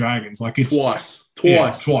 Losing to the Dragons. It's twice.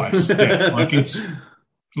 Yeah, twice. Yeah,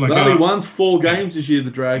 Like They only won 4 games this year, the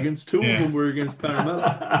Dragons. 2 Yeah. of them were against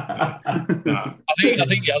Parramatta. I think the other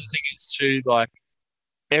thing is too, like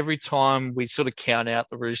every time we sort of count out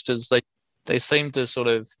the Roosters, they seem to sort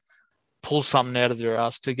of pull something out of their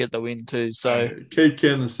ass to get the win too. So, Keep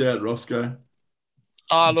counting us out, Roscoe.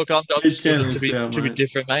 look, I'm Keep just doing counting it us out, to be mate.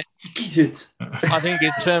 different, mate. Get it. I think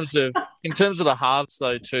in terms of the halves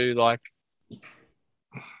though too, like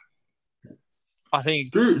I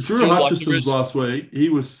think Drew still like the Hutchison's Roosters, last week, he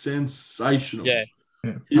was sensational. yeah,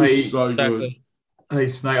 He was Hey, so good. exactly. Hey,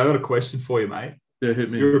 Snake, I got a question for you, mate. Yeah,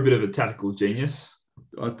 hit me. You're a bit of a tactical genius.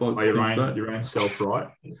 I thought By your own self, right?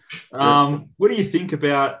 Yeah. What do you think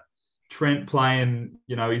about Trent playing?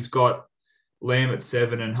 You know, he's got Lamb at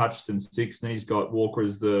 7 and Hutchison 6, and he's got Walker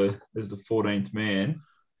as the 14th man.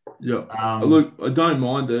 Yeah. Look, I don't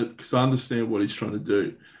mind it because I understand what he's trying to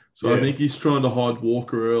do. So I think he's trying to hide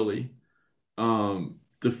Walker early.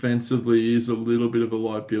 Defensively, he is a little bit of a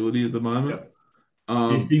liability at the moment.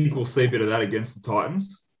 Do you think we'll see a bit of that against the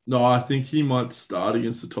Titans? No, I think he might start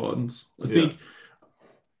against the Titans. I think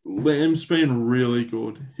Lamb's been really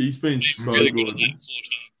good. He's been so Really good. good at that 14.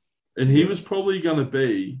 And he was probably going to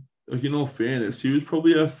be, like in all fairness, he was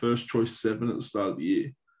probably our first choice 7 at the start of the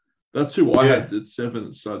year. That's who I had at 7 at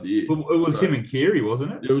the start of the year. Well, it was him and Keary,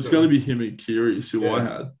 wasn't it? It was going to be him and Keary is who I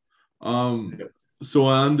had. So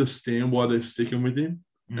I understand why they're sticking with him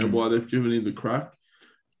and why they've given him the crack.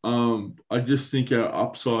 I just think our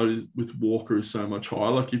upside with Walker is so much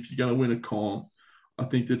higher. Like if you're going to win a comp, I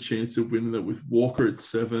think the chance of winning it with Walker at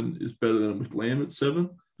 7 is better than with Lamb at 7.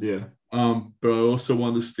 Yeah. But I also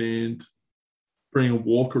understand bringing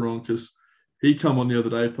Walker on because he come on the other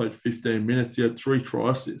day, played 15 minutes. He had 3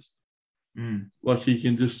 try assists. Like he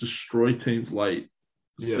can just destroy teams late.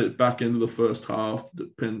 Set back into the first half.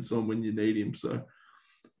 Depends on when you need him. So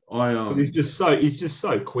he's just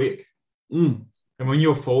so quick. And when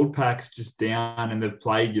your forward pack's just down and they've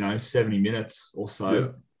played, 70 minutes or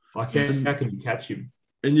so, like how can you catch him?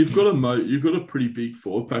 And you've got a pretty big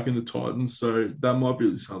forward pack in the Titans, so that might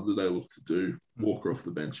be something they look to do. Walker off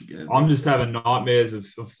the bench again. I'm just having nightmares of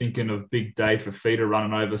thinking of Big Day for feeder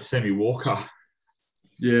running over Semi Walker.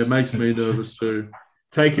 Yeah, it makes me nervous too.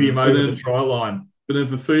 Taking him over the try line. But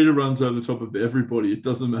if a feeder runs over the top of everybody, it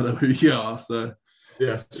doesn't matter who you are. So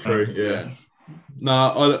yeah, that's true. Yeah. No,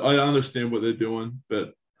 I understand what they're doing,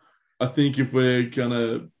 but I think if we're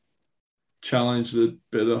gonna challenge the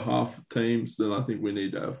better half of teams, then I think we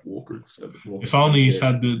need to have Walker at 7. If only he's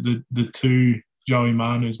had the 2 Joey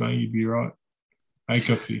Manus, mate, you'd be right. Hey,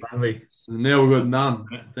 Coxie. Now we've got none.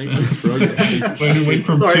 Thanks for When we went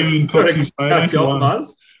from 2 in Coxie's favour to 1.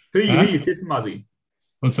 Who you tipping, Muzzy?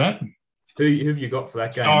 What's that? Who have you got for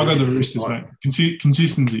that game? I got the Roosters, mate.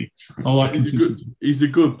 Consistency. I like consistency. He's a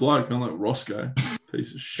good bloke, unlike Roscoe.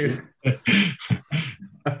 Piece of shit. Moving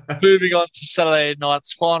on to Saturday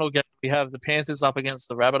night's final game, we have the Panthers up against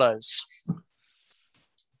the Rabbitohs.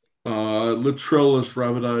 Latrell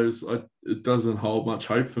Rabbitohs, it doesn't hold much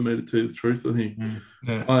hope for me to tell you the truth. I think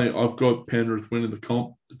I've got Penrith winning the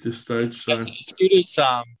comp at this stage. So. As good as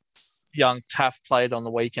young Taff played on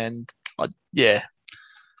the weekend,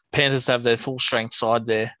 Panthers have their full strength side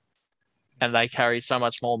there, and they carry so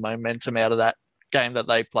much more momentum out of that game that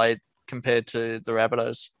they played compared to the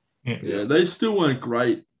Rabbitohs. Yeah, they still weren't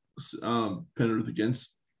great, Penrith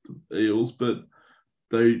against the Eels, but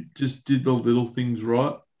they just did the little things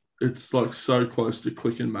right. It's like so close to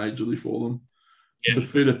clicking majorly for them. Yeah. The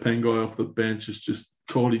feed of Pengai off the bench is just,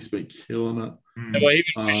 God, he's been killing it. Well,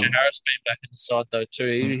 even Fisher Harris being back in the side though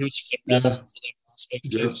too. He was phenomenal for them last week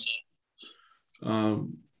too. So.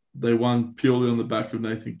 They won purely on the back of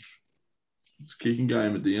Nathan's kicking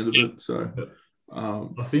game at the end of it. So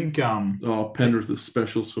I think Penrith is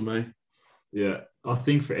specials for me. Yeah, I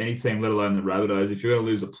think for any team, let alone the Rabbitohs, if you're going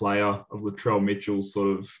to lose a player of Latrell Mitchell's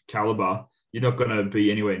sort of caliber, you're not going to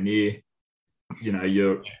be anywhere near,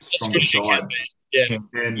 your strongest side. Yeah,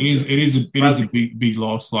 and it is a big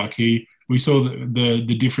loss. Like we saw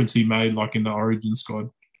the difference he made, like in the Origin squad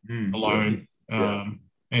alone,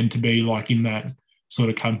 and to be like in that sort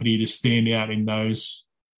of company to stand out in those,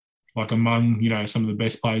 like among some of the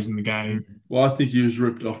best players in the game. Well, I think he was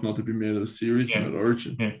ripped off not to be man of the series in that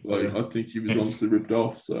Origin. I think he was honestly ripped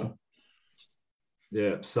off. So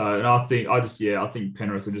and I think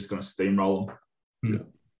Penrith are just going to steamroll them.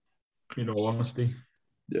 In all honesty.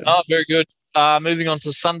 Yeah. Oh, very good. Moving on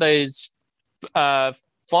to Sunday's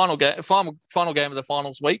final game of the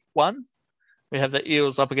finals week 1. We have the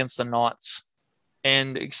Eels up against the Knights,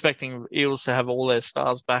 and expecting Eels to have all their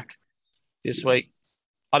stars back this week.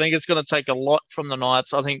 I think it's going to take a lot from the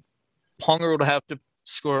Knights. I think Ponga would have to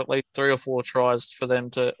score at least 3 or 4 tries for them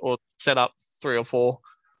to, or set up 3 or 4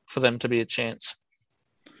 for them to be a chance.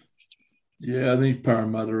 Yeah, I think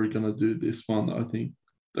Parramatta are going to do this one. I think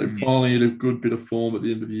they finally hit a good bit of form at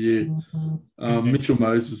the end of the year. Mitchell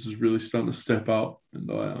Moses is really starting to step up, and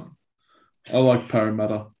I like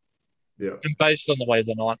Parramatta. Yeah. And based on the way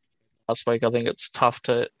the night last week, I think it's tough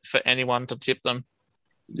for anyone to tip them.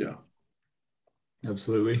 Yeah.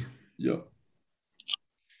 Absolutely. Yeah.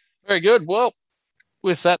 Very good. Well,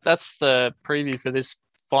 with that, that's the preview for this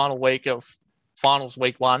final week of finals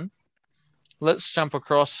week 1. Let's jump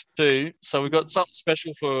across to, so we've got something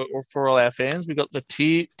special for all our fans. We've got the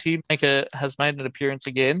tier maker has made an appearance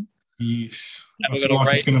again. Yes. And I feel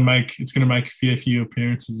like it's gonna make a few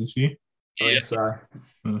appearances this year. I think so.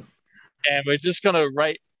 And we're just gonna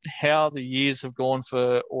rate how the years have gone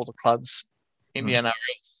for all the clubs in the NRL.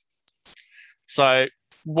 So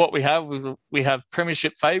what we have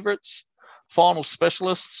premiership favourites, final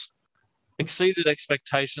specialists, exceeded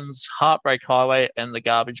expectations, heartbreak highway, and the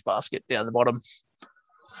garbage basket down the bottom.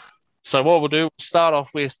 So what we'll do, we'll start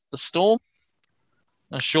off with the Storm.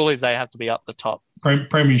 And surely they have to be up the top.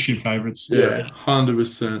 Premiership favourites. Yeah,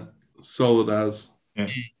 100%. Solid as.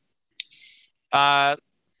 Yeah.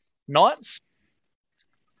 Knights?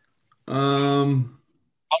 Um,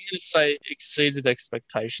 I'm going to say exceeded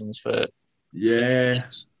expectations for yeah.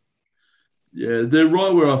 Yeah, they're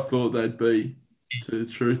right where I thought they'd be, to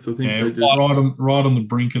the truth. I think they just... Right on the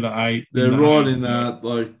brink of the 8. They're right in that,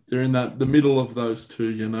 like, they're in the middle of those two,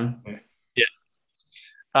 you know?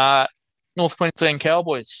 Yeah. North Queensland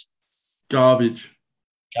Cowboys. Garbage.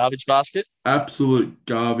 Garbage basket. Absolute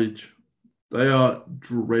garbage. They are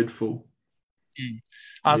dreadful.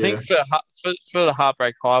 I think for the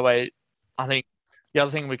heartbreak highway, I think the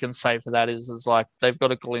other thing we can say for that is like they've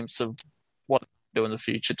got a glimpse of what they do in the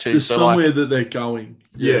future too. There's so somewhere like, that they're going.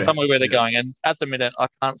 Somewhere where they're going. And at the minute, I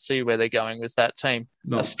can't see where they're going with that team,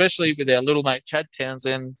 especially with our little mate Chad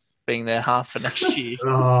Townsend being their half for next year.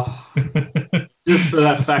 Just for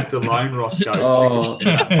that fact alone, Roscoe.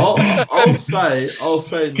 I'll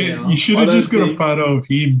say now. You should have just got a photo of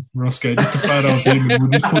him, Roscoe. Just a photo of him, and we'll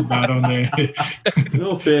just put that on there. In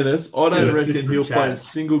all fairness, I don't reckon he'll play a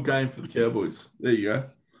single game for the Cowboys. There you go.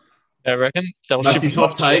 I reckon they'll ship his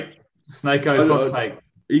hot take. Snakeo's hot take.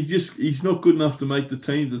 He's not good enough to make the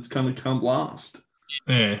team that's going to come last.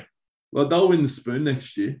 Yeah. Like they'll win the spoon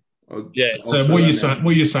next year. So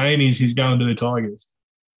what you're saying is he's going to the Tigers.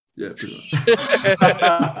 Yeah, pretty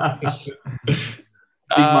much. Big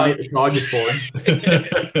money at the Tigers for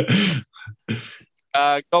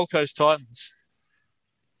him. Gold Coast Titans.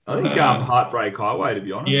 I think heartbreak highway, to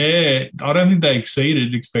be honest. Yeah, I don't think they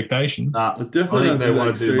exceeded expectations. I think they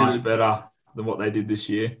want to do much better than what they did this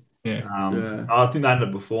year. Yeah. I think they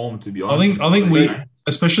underperformed, to be honest. I think we,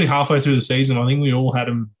 especially halfway through the season, I think we all had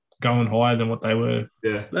them going higher than what they were.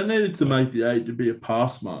 Yeah. They needed to make the 8 to be a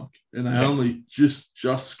pass mark, and they only just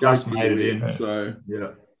made it in. So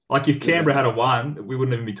like if Canberra had a 1, we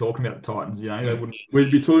wouldn't even be talking about the Titans. You know, they wouldn't.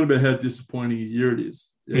 We'd be talking about how disappointing a year it is.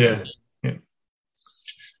 Yeah.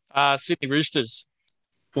 Sydney Roosters.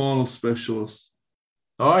 Final specialists.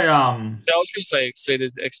 I was going to say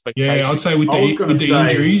exceeded expectations. Yeah, I'd say with the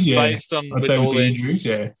injuries, based on with all the injuries.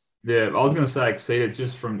 Yeah, I was going to say exceeded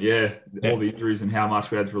just from all the injuries and how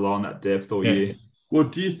much we had to rely on that depth all year. Well,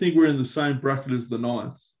 do you think we're in the same bracket as the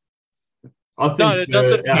Knights? I think no, it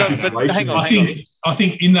doesn't. But hang on. I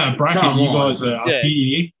think in that bracket, you guys are up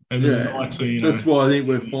here, and the Knights are. That's why I think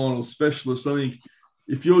we're final specialists. I think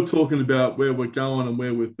if you're talking about where we're going and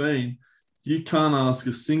where we've been, you can't ask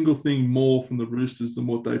a single thing more from the Roosters than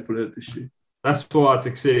what they put out this year. That's why it's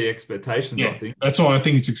exceeding expectations, I think. That's why I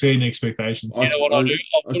think it's exceeding expectations. You know what I'll do?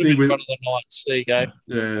 I'll put them in front of the Knights. There you go.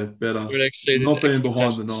 Yeah, better. Not being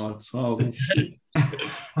behind the Knights. Holy shit.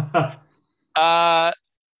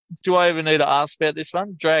 Do I even need to ask about this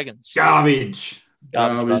one? Dragons. Garbage.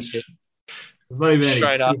 Basket. There's not even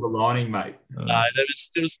straight up silver lining, mate. No, there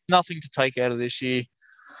was nothing to take out of this year.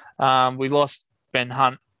 We lost Ben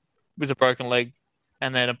Hunt with a broken leg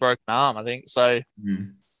and then a broken arm, I think. So.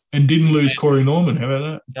 And didn't lose Corey Norman. How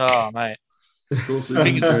about that? Oh, mate. Of course,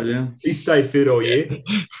 he stayed fit all year.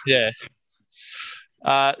 Yeah.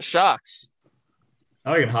 Sharks.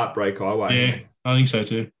 I think heartbreak highway. Yeah, I think so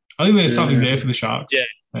too. I think there's something there for the Sharks. Yeah.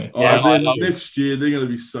 Next year, they're going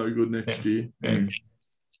to be so good next year. Yeah.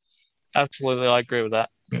 Absolutely, I agree with that.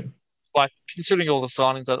 Yeah. Like, considering all the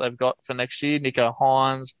signings that they've got for next year, Nico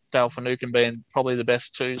Hines, Dale Finucane being probably the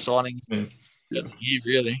best 2 signings of the year,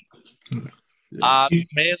 really. Yeah.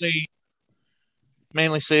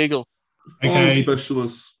 Manly Seagulls. Final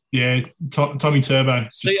specialists. Yeah, Tommy Turbo.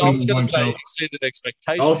 See, Just I put was him going by to say himself. exceeded I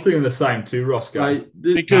expectations. was thinking the same too, Roscoe. Mate,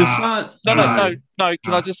 Because- No. Can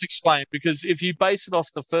Nah. I just explain? Because if you base it off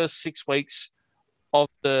the first 6 weeks of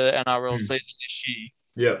the NRL season this year,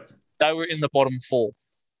 Yep. they were in the bottom 4.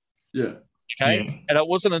 Yeah. Okay, Yeah. and it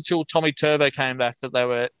wasn't until Tommy Turbo came back that they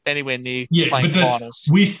were anywhere near Yeah, playing but finals.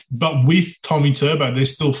 with Tommy Turbo, they're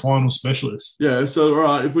still final specialists. Yeah, so all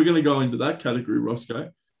right, if we're going to go into that category,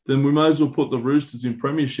 Roscoe, then we may as well put the Roosters in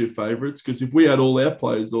premiership favourites because if we had all our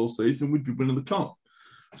players all season, we'd be winning the comp.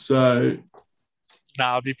 So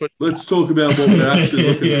I'd be put. let's talk about what we're actually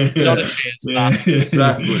looking at. Not a chance. Yeah. Nah,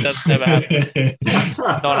 Exactly. that's never happened.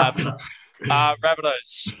 Not happening.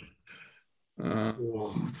 Rabbitohs.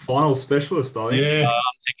 Final specialist, I think. Yeah,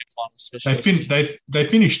 I'm thinking final specialist. they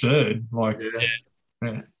finished third. Like,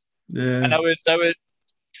 Yeah. Yeah. And they were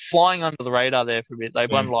flying under the radar there for a bit. They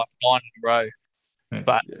won like 9 in a row. Yeah.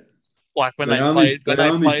 But like when they only played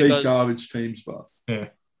beat those, garbage teams, but well,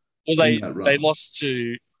 in they that run. lost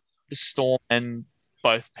to the Storm and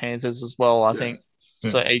both Panthers as well. I think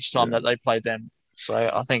so. Each time that they played them, so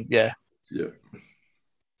I think yeah.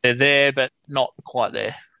 they're there, but not quite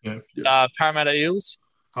there. Yeah. Parramatta Eels.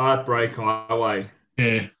 Heartbreak Highway,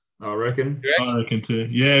 yeah, I reckon. I reckon too.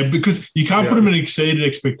 Yeah, because you can't put them in exceeded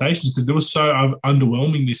expectations because they were so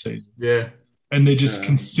underwhelming this season. Yeah. And they're just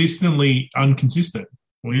consistently inconsistent.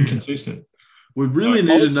 We really need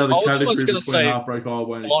another I was category almost gonna between say Heartbreak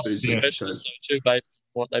Highway and Final Expedition. specialists though, too, based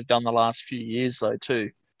on what they've done the last few years though too.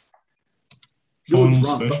 You're Final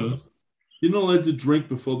drunk. specialist. You're not allowed to drink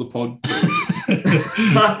before the pod.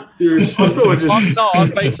 Seriously. I'm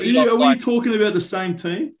basing it off Are we talking about the same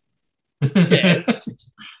team? Yeah.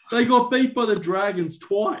 They got beat by the Dragons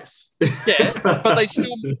twice. Yeah, but they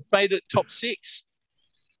still made it top 6.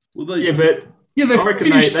 Well, they, Yeah, but they I reckon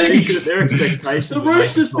finished they sixth. their expectations. the were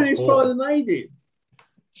Roosters making finished top 4. higher than they did.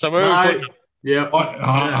 So we're No. Yeah.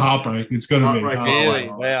 Heartbreak. It's got to be. Heartbreak. really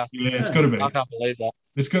wow. Yeah, it's got to be. I can't believe that.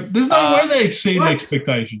 There's no way they exceeded what?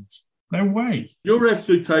 expectations. No way. Your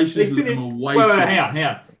expectations of them are way too Hang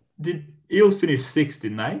on. Did Eels finish 6th,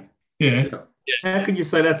 didn't they? Yeah. How can you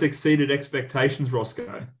say that's exceeded expectations,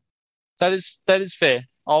 Roscoe? That is fair.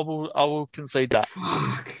 I will concede that.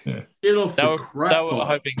 Fuck. Get off They the were crap pile.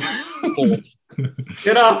 hoping 4th.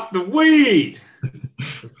 Get off the weed.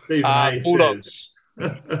 Stephen A. Bulldogs.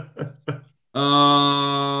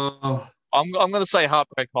 I'm going to say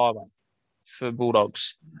Heartbreak Highway for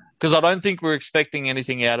Bulldogs because I don't think we're expecting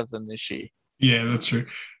anything out of them this year. Yeah, that's true.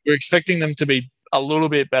 We're expecting them to be a little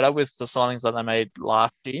bit better with the signings that they made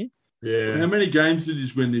last year. Yeah. How many games did you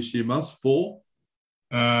win this year, Mus? 4?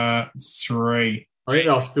 3. I think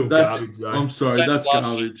they're still garbage, though. I'm sorry, Same that's as last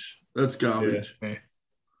garbage. That's garbage. Yeah.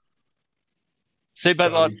 See,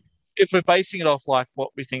 but like, if we're basing it off like what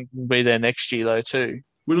we think will be there next year, though, too.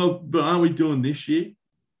 But aren't we doing this year?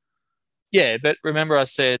 Yeah, but remember I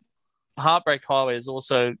said Heartbreak Highway is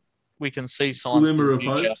also we can see signs Glimmer for of the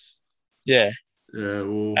future. hopes. Yeah, Yeah,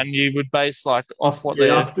 well, and you would base like off what I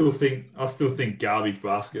they're. still think garbage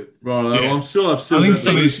basket. right. Yeah. I'm still upset. I think about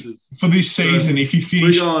the Roosters. for this season, if you We're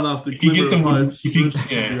finish, going after if you get Glimmer of the wooden- hopes. if you-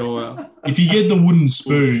 Roosters yeah. should be all out. if you get the wooden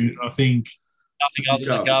spoon, I think Nothing other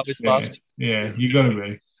than garbage yeah, basket. yeah, you got to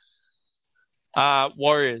be.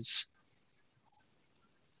 Warriors.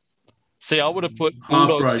 See, I would have put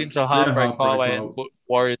Heartbreak. Bulldogs into Yeah, Heartbreak Heartbreak Highway Highway. and put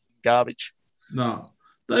Warriors in garbage. No,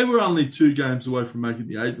 they were only 2 games away from making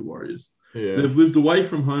the 8, the Warriors. Yeah. They've lived away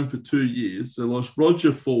from home for 2 years. They lost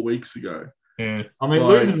Roger 4 weeks ago. Yeah, I mean,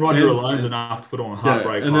 Like, losing Roger and- alone is enough to put on a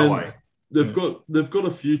Heartbreak and then- Highway. They've got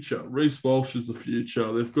a future. Reece Walsh is the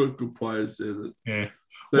future. They've got good players there. yeah.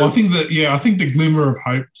 Well, I think the glimmer of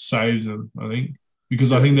hope saves them. I think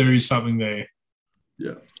because I think there is something there.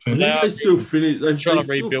 Yeah. But They are they still finish. They trying to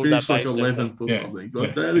still rebuild finish that like base, 11th or Yeah. something. Like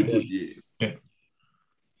Yeah. they had a good year.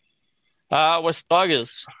 West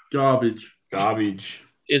Tigers. Garbage. Garbage.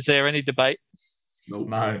 Is there any debate? Nope.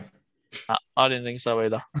 No. I didn't think so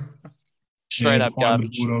either. Straight yeah, up behind the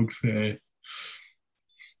garbage. Bulldogs,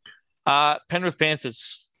 yeah, Penrith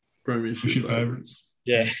Panthers. Premiership push your favourites.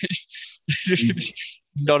 favourites. Yeah.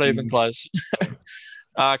 Not even close.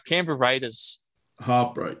 Canberra Raiders.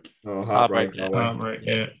 Heartbreak. Oh, Heartbreak, Heartbreak Highway.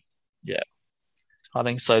 Right, yeah. I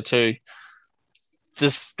think so too.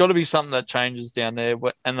 There's got to be something that changes down there,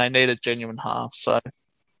 and they need a genuine half. So,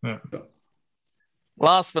 Yeah.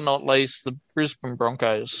 last but not least, the Brisbane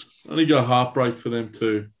Broncos. I only go heartbreak for them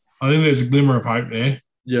too. I think there's a glimmer of hope there.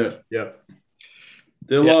 Yeah. Yeah.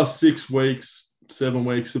 Their Yeah. last 6 weeks, 7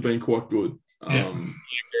 weeks have been quite good. Yeah.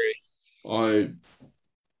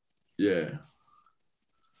 Yeah.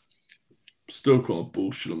 Still calling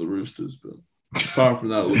bullshit on the Roosters, but apart from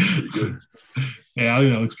that, it looks pretty good. Yeah, I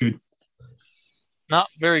think that looks good. No,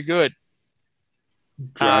 very good.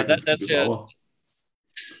 Dragons That's could be it.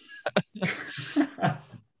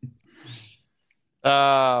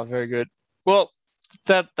 lower. Very good. Well,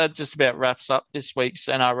 that just about wraps up this week's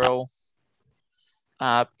NRL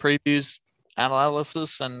previews,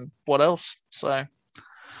 analysis, and what else. So,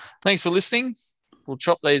 thanks for listening. We'll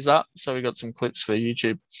chop these up. So we got some clips for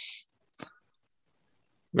YouTube.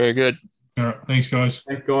 Very good. All right. Thanks, guys.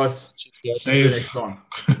 Thanks, guys. Cheers, guys. See you Cheers. next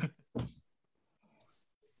time.